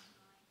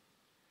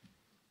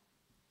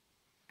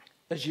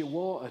 As you're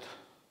watered,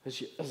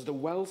 as the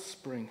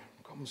wellspring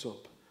comes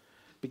up,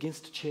 begins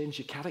to change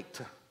your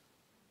character.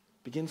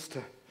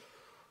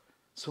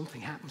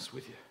 Something happens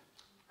with you.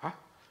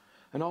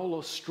 And all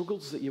those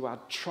struggles that you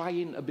had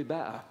trying to be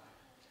better.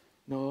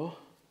 No,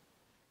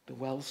 the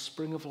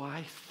wellspring of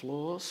life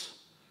flows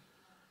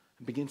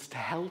and begins to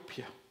help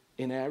you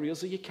in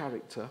areas of your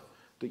character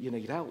that you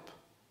need help.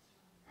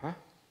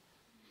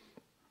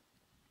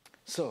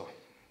 So,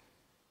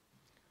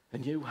 a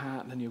new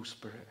heart and a new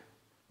spirit.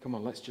 Come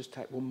on, let's just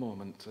take one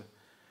moment to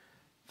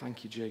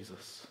thank you,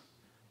 Jesus.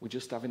 We're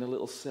just having a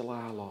little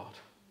Selah, Lord.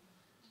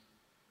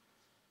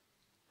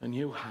 A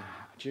new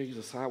heart.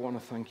 Jesus, I want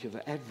to thank you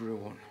that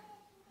everyone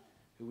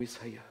who is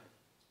here,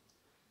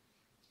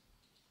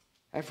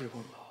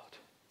 everyone, Lord,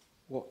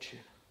 watching,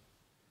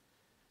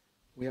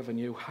 we have a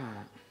new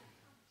heart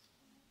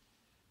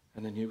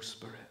and a new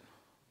spirit.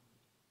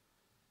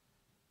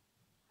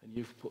 And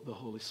you've put the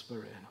Holy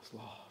Spirit in us,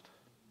 Lord.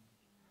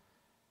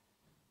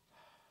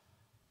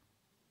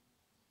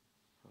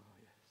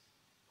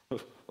 Oh,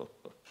 yes.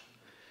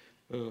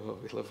 Oh,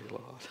 we love you,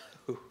 Lord.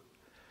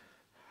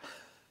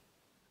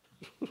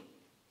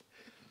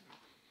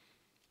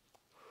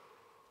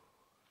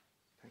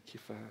 Thank you,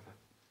 Father.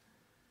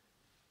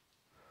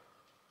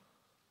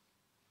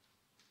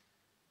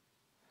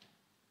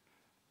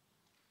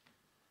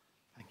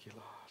 Thank you,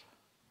 Lord.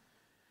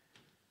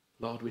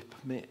 Lord, we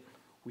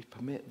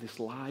permit this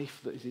life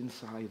that is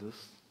inside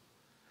us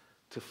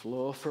to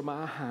flow from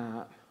our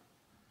heart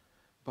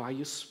by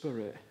your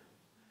Spirit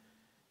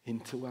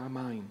into our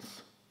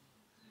minds.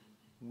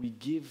 We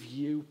give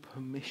you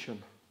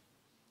permission.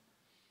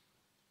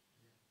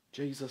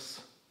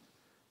 Jesus,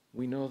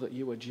 we know that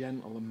you are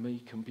gentle and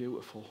meek and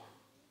beautiful.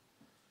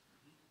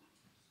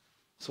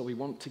 So we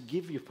want to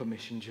give you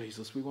permission,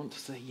 Jesus. We want to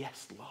say,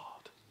 yes, Lord.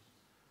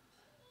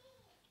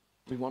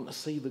 We want to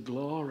see the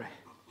glory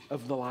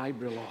of the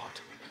library,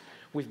 Lord.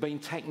 We've been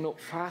taken up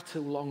far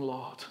too long,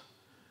 Lord,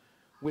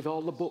 with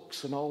all the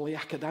books and all the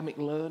academic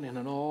learning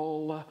and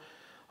all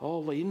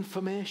the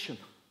information,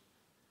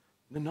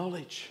 the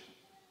knowledge.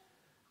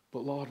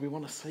 But Lord, we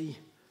want to see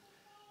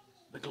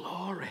the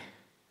glory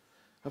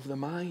of the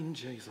mind,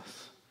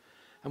 Jesus.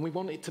 And we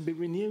want it to be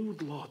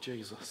renewed, Lord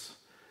Jesus.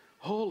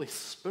 Holy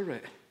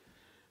Spirit,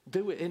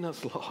 do it in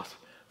us, Lord.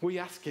 We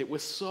ask it. We're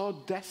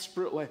so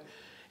desperately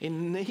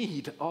in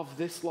need of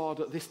this, Lord,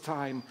 at this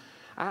time.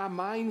 Our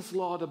minds,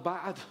 Lord, are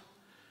battered.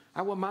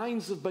 Our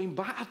minds have been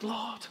battered,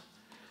 Lord,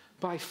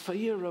 by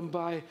fear and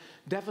by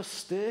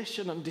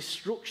devastation and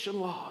destruction,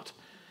 Lord.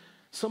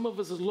 Some of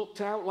us have looked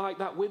out like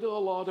that widow,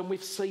 Lord, and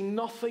we've seen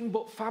nothing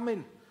but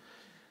famine.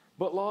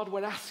 But, Lord,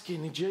 we're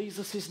asking in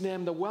Jesus'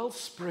 name, the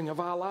wellspring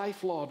of our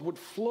life, Lord, would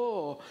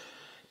flow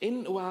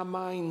into our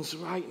minds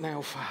right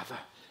now, Father.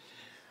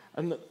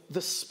 And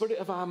the spirit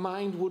of our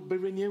mind would be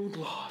renewed,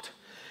 Lord.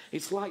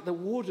 It's like the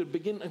wood would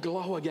begin to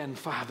glow again,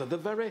 Father. The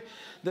very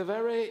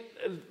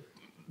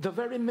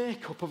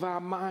makeup of our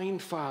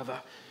mind, Father,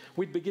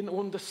 we'd begin to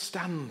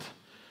understand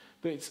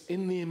that it's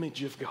in the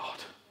image of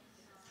God.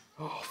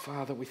 Oh,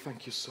 Father, we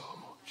thank you so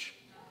much.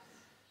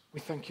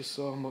 We thank you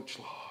so much,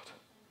 Lord.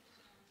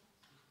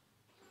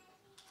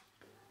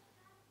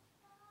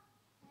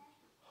 Oh,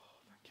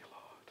 thank you,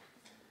 Lord.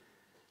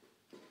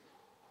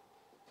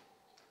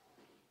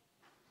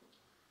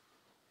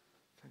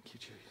 Thank you,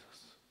 Jesus.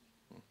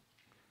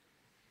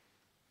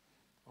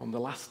 On the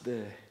last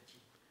day,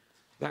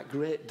 that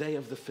great day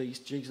of the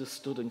feast, Jesus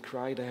stood and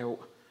cried out,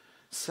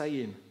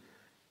 saying,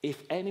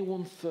 if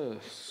anyone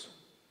thirsts,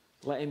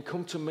 let him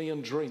come to me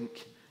and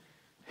drink.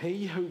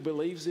 He who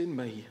believes in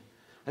me,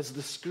 as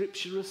the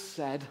scripture has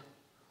said,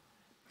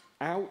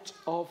 out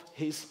of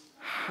his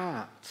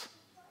heart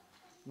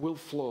will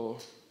flow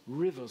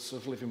rivers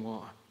of living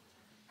water.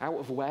 Out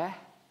of where?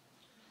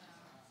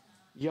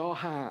 your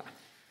heart.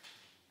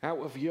 Out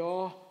of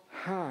your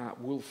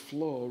heart will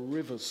flow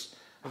rivers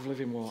of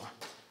living water.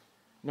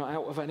 Not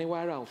out of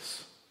anywhere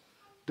else.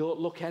 Don't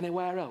look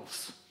anywhere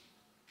else.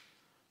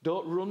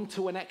 Don't run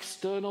to an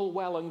external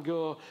well and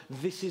go,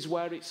 this is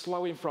where it's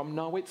flowing from.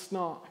 No, it's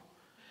not.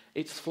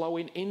 It's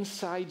flowing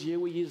inside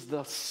you. He is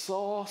the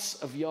source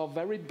of your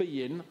very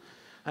being,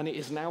 and it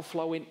is now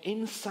flowing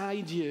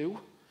inside you,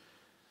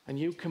 and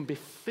you can be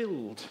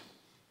filled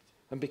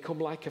and become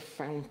like a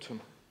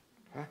fountain.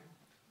 Huh?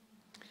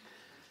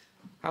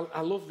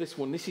 I love this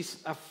one.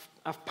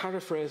 I've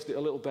paraphrased it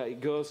a little bit.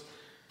 It goes,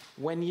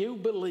 when you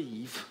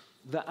believe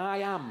that I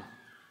am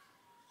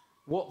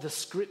what the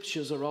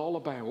scriptures are all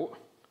about,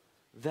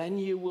 then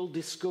you will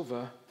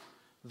discover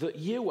that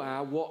you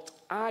are what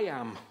I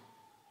am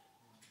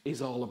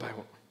is all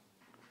about.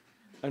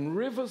 And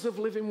rivers of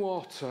living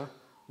water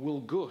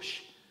will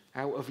gush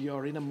out of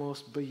your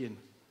innermost being.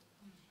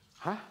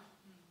 Huh?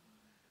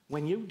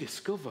 When you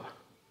discover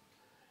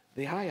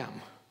the I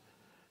am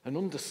and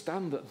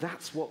understand that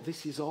that's what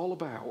this is all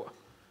about,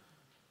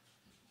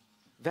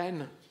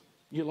 then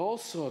you'll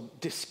also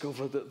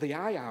discover that the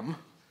I am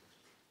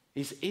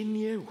is in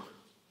you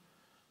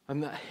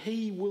and that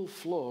he will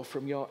flow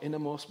from your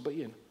innermost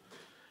being.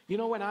 You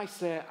know, when I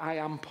say I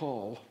am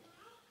Paul,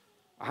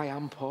 I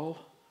am Paul.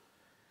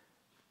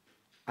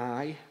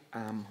 I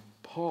am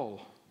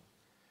Paul.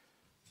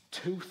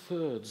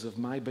 2/3 of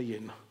my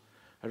being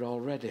are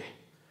already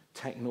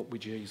taken up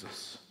with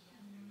Jesus.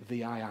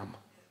 The I am.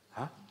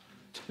 Huh?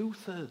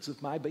 2/3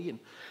 of my being.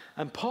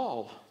 And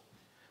Paul,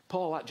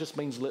 that just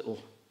means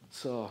little.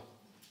 So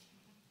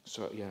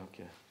yeah,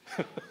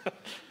 okay.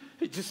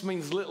 It just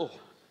means little.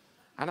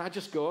 And I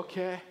just go,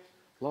 okay,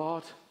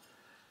 Lord,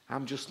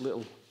 I'm just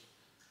little.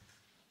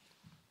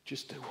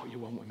 Just do what you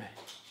want with me.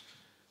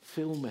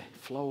 Fill me,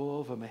 flow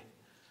over me,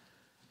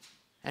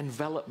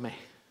 envelop me.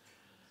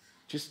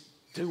 Just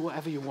do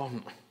whatever you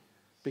want,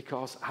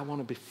 because I want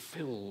to be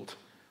filled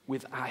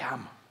with I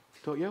am.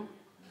 Don't you?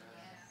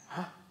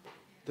 Huh?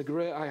 The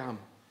great I am.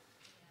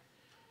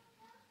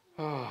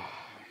 Oh.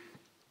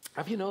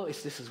 Have you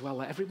noticed this as well?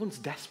 Like everyone's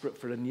desperate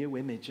for a new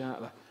image,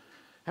 aren't they?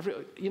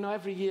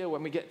 Every year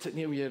when we get to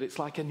New Year, it's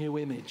like a new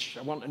image.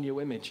 I want a new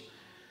image.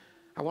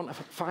 I want to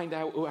find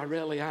out who I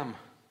really am.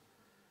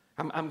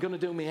 I'm going to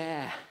do my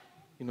hair,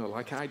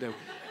 like I do.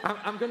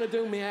 I'm going to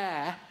do my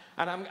hair,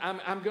 and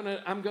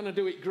I'm going to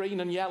do it green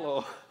and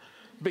yellow,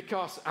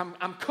 because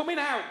I'm coming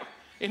out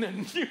in a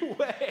new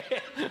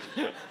way.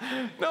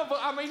 No, but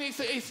I mean,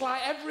 it's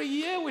like every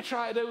year we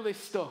try to do this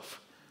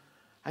stuff,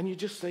 and you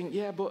just think,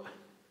 yeah, but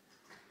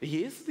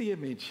he is the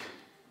image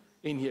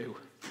in you.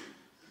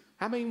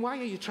 I mean, why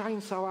are you trying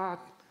so hard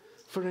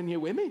for a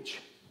new image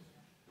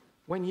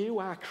when you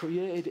are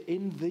created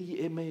in the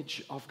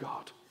image of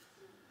God?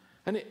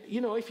 And,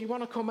 if you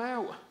want to come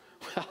out,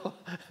 well,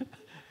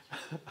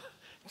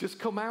 just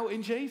come out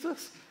in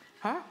Jesus.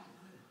 Huh?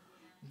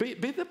 Be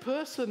the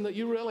person that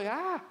you really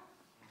are.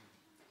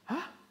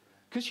 Huh?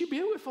 Because you're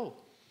beautiful.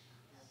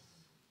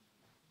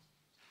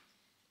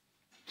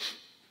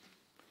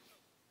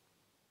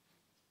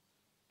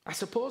 I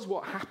suppose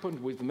what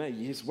happened with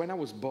me is when I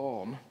was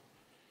born,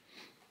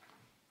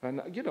 and,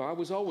 I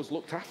was always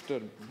looked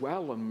after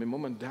well, and my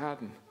mum and dad,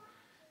 and,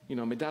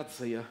 my dad's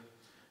here.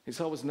 It's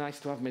always nice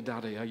to have my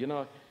dad here. I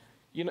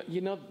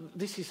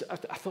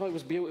thought it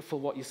was beautiful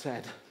what you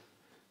said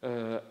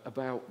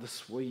about the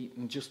sweet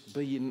and just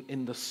being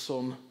in the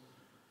sun.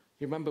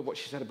 You remember what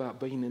she said about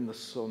being in the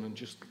sun and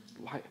just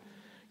like,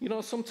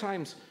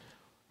 sometimes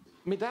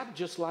my dad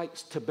just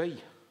likes to be.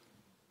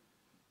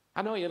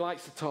 I know he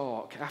likes to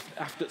talk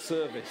after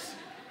service.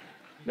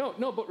 No,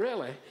 but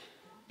really,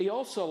 he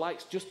also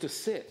likes just to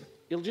sit.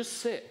 He'll just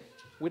sit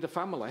with the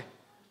family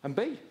and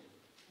be.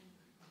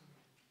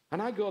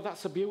 And I go,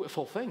 that's a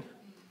beautiful thing.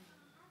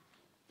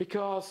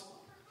 Because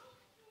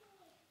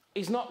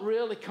he's not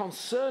really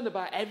concerned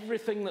about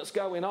everything that's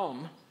going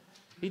on.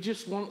 He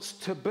just wants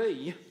to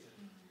be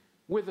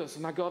with us.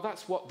 And I go,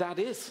 that's what Dad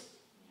is,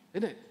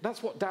 isn't it?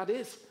 That's what Dad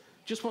is.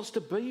 Just wants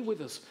to be with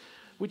us.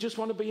 We just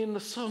want to be in the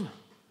sun.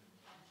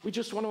 We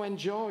just want to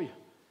enjoy.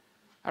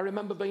 I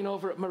remember being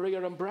over at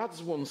Maria and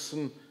Brad's once,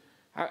 and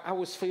I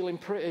was feeling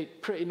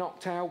pretty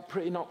knocked out,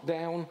 pretty knocked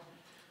down.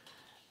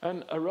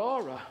 And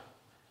Aurora,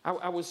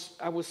 I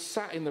was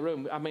sat in the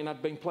room. I mean,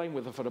 I'd been playing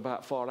with her for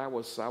about 4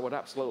 hours, so I was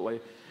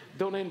absolutely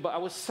done in. But I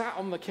was sat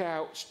on the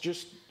couch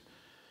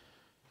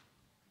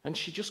and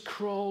she just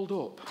crawled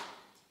up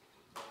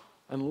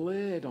and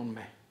laid on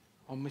me,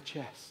 on my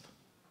chest.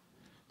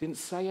 Didn't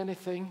say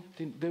anything,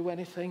 didn't do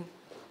anything,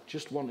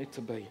 just wanted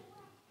to be.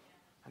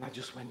 And I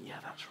just went, yeah,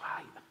 that's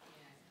right.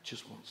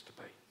 Just wants to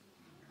be.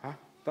 Huh?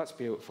 That's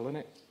beautiful, isn't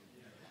it?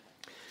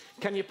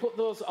 Can you put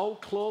those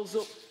old clothes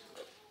up?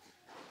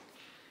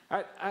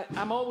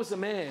 I'm always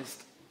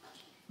amazed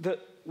that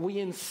we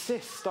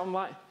insist on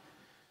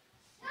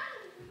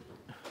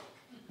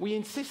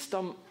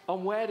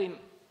wearing,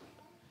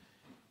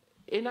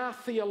 in our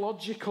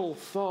theological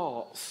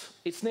thoughts,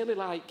 it's nearly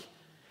like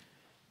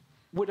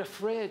we're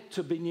afraid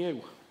to be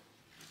new.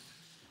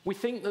 We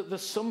think that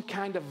there's some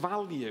kind of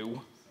value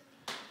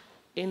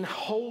in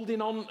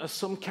holding on to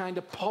some kind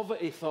of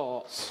poverty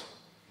thoughts.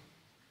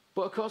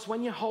 But of course,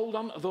 when you hold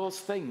on to those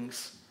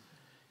things,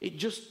 it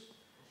just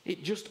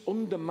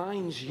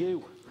undermines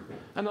you.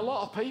 And a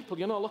lot of people,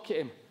 look at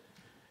him.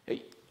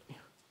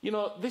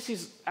 This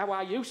is how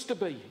I used to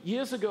be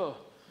years ago.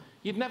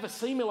 You'd never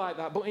see me like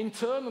that, but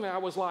internally I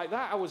was like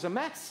that. I was a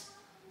mess.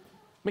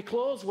 My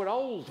clothes were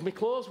old. My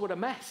clothes were a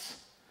mess.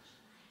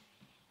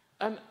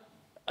 And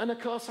of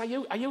course, I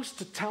used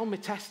to tell my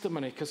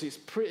testimony, because it's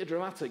pretty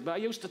dramatic, but I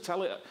used to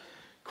tell it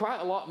quite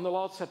a lot, and the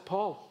Lord said,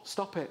 Paul,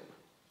 stop it.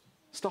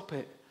 Stop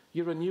it.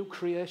 You're a new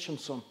creation,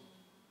 son.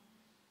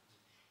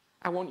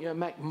 I want you to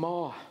make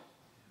more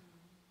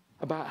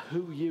about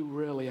who you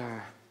really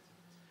are.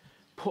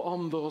 Put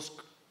on those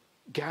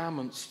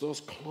garments,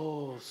 those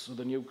clothes of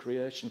the new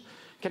creation.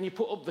 Can you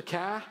put up the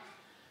car?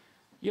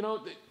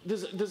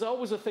 There's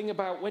always a thing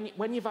about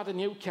when you've had a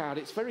new car,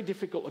 it's very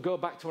difficult to go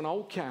back to an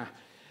old car.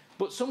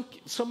 But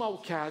some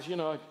old cars,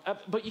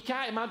 but you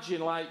can't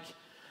imagine like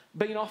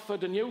being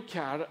offered a new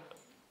car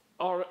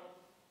or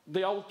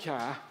the old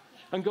car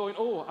and going,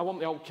 oh, I want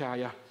the old car,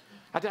 yeah.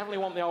 I definitely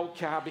want the old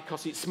car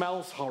because it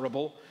smells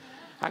horrible.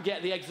 I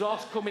get the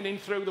exhaust coming in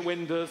through the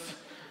windows.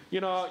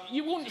 You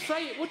wouldn't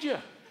say it, would you?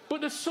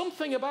 But there's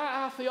something about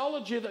our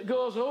theology that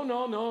goes, oh,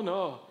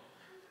 no.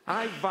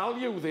 I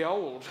value the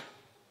old.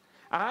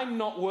 I'm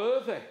not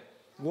worthy.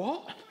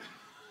 What?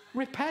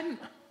 Repent.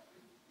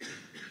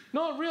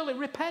 No, really,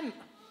 repent.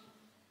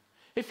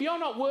 If you're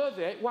not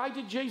worthy, why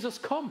did Jesus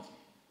come?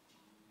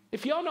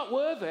 If you're not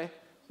worthy,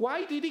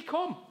 why did he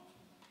come?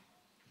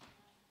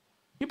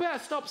 You better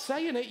stop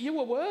saying it. You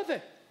were worthy.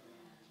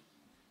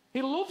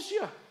 He loves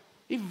you.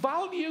 He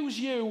values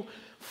you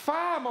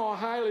far more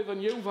highly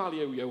than you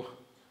value you.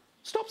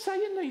 Stop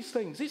saying these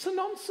things. It's a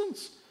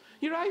nonsense.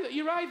 You're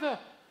either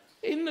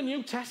in the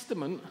New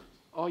Testament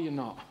or you're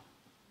not.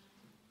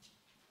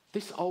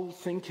 This old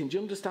thinking, do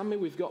you understand me?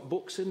 We've got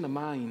books in the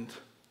mind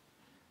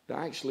that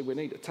actually we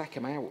need to take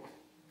them out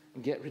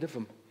and get rid of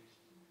them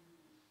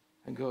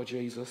and go,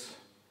 Jesus,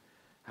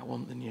 I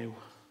want the new.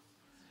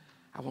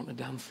 I want to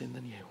dance in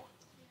the new.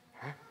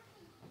 Huh?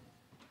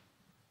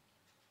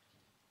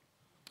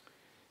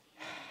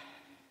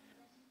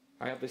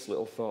 I had this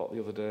little thought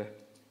the other day.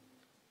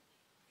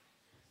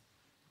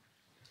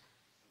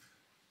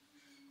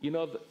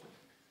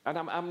 And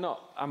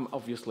I'm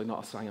obviously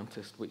not a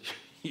scientist, which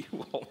you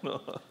all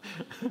know.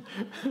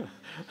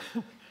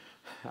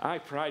 I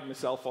pride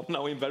myself on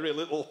knowing very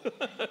little.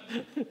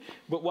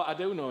 But what I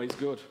do know is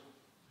good.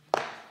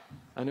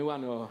 And who I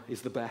know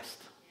is the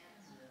best.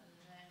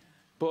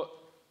 But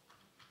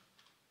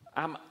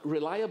I'm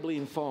reliably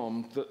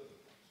informed that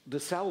the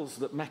cells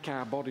that make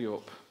our body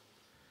up,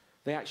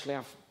 they actually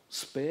have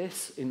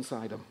space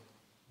inside them.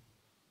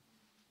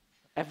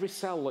 Every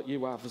cell that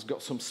you have has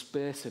got some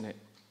space in it.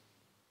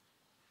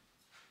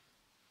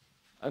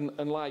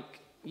 And like,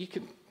 you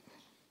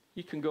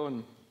can go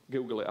and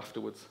Google it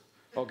afterwards.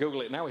 Or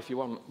Google it now if you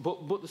want.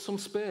 But there's some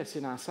space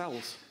in our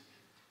cells.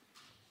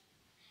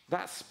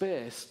 That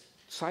space,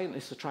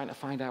 scientists are trying to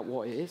find out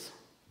what it is.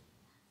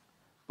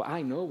 But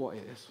I know what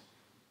it is.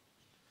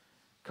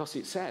 Because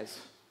it says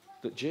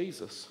that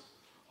Jesus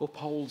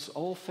upholds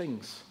all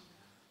things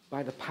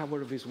by the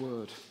power of his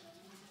word.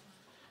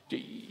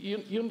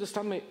 You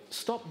understand me?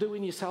 Stop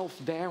doing yourself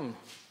down.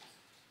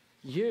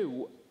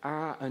 You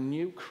are a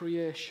new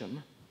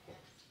creation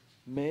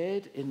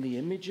made in the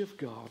image of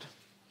God.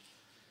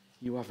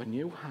 You have a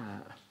new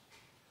heart,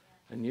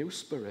 a new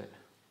spirit.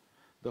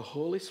 The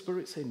Holy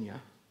Spirit's in you.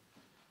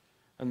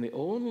 And the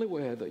only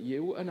way that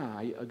you and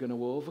I are going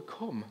to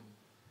overcome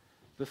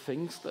the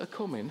things that are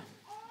coming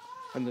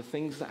and the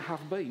things that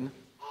have been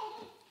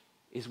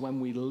is when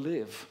we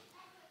live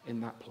in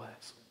that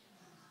place.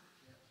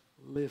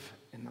 Live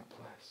in that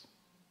place.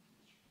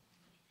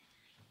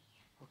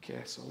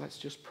 Okay, so let's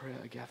just pray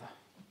together.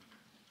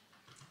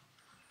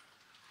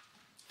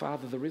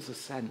 Father, there is a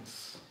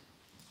sense,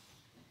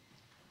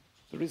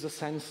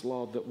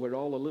 Lord, that we're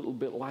all a little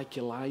bit like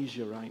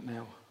Elijah right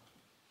now.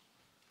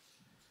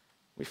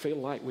 We feel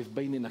like we've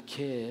been in a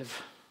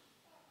cave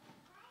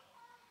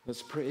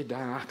that's pretty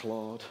dark,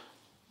 Lord.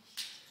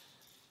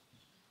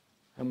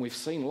 And we've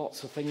seen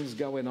lots of things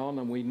going on,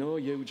 and we know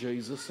you,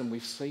 Jesus, and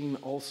we've seen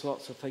all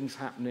sorts of things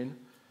happening,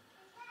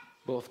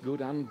 both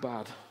good and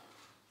bad.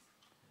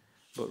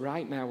 But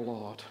right now,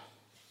 Lord,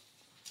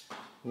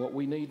 what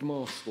we need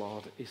most,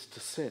 Lord, is to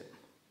sit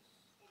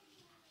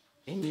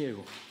in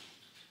you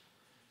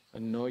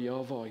and know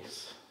your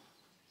voice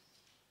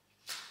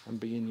and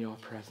be in your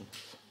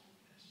presence.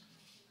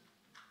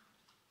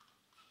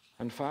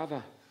 And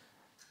Father,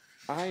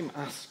 I'm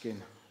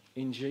asking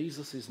in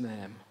Jesus'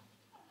 name,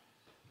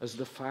 as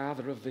the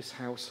father of this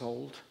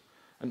household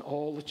and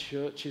all the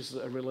churches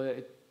that are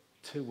related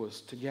to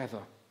us together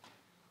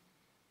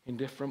in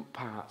different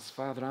parts,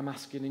 Father, I'm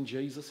asking in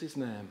Jesus'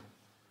 name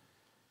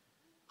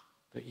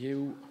that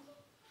you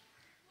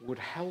would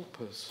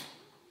help us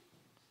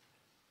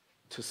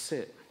to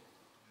sit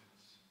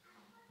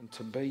and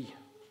to be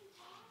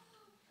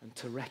and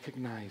to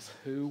recognize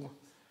who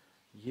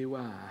you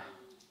are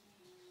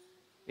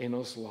in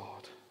us,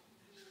 Lord,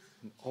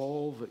 and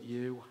all that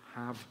you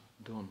have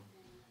done.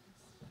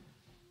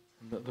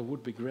 And that there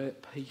would be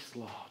great peace,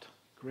 Lord,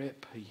 great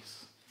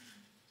peace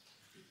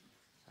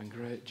and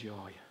great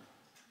joy.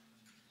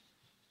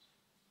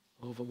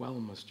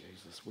 Overwhelm us,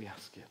 Jesus, we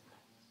ask it.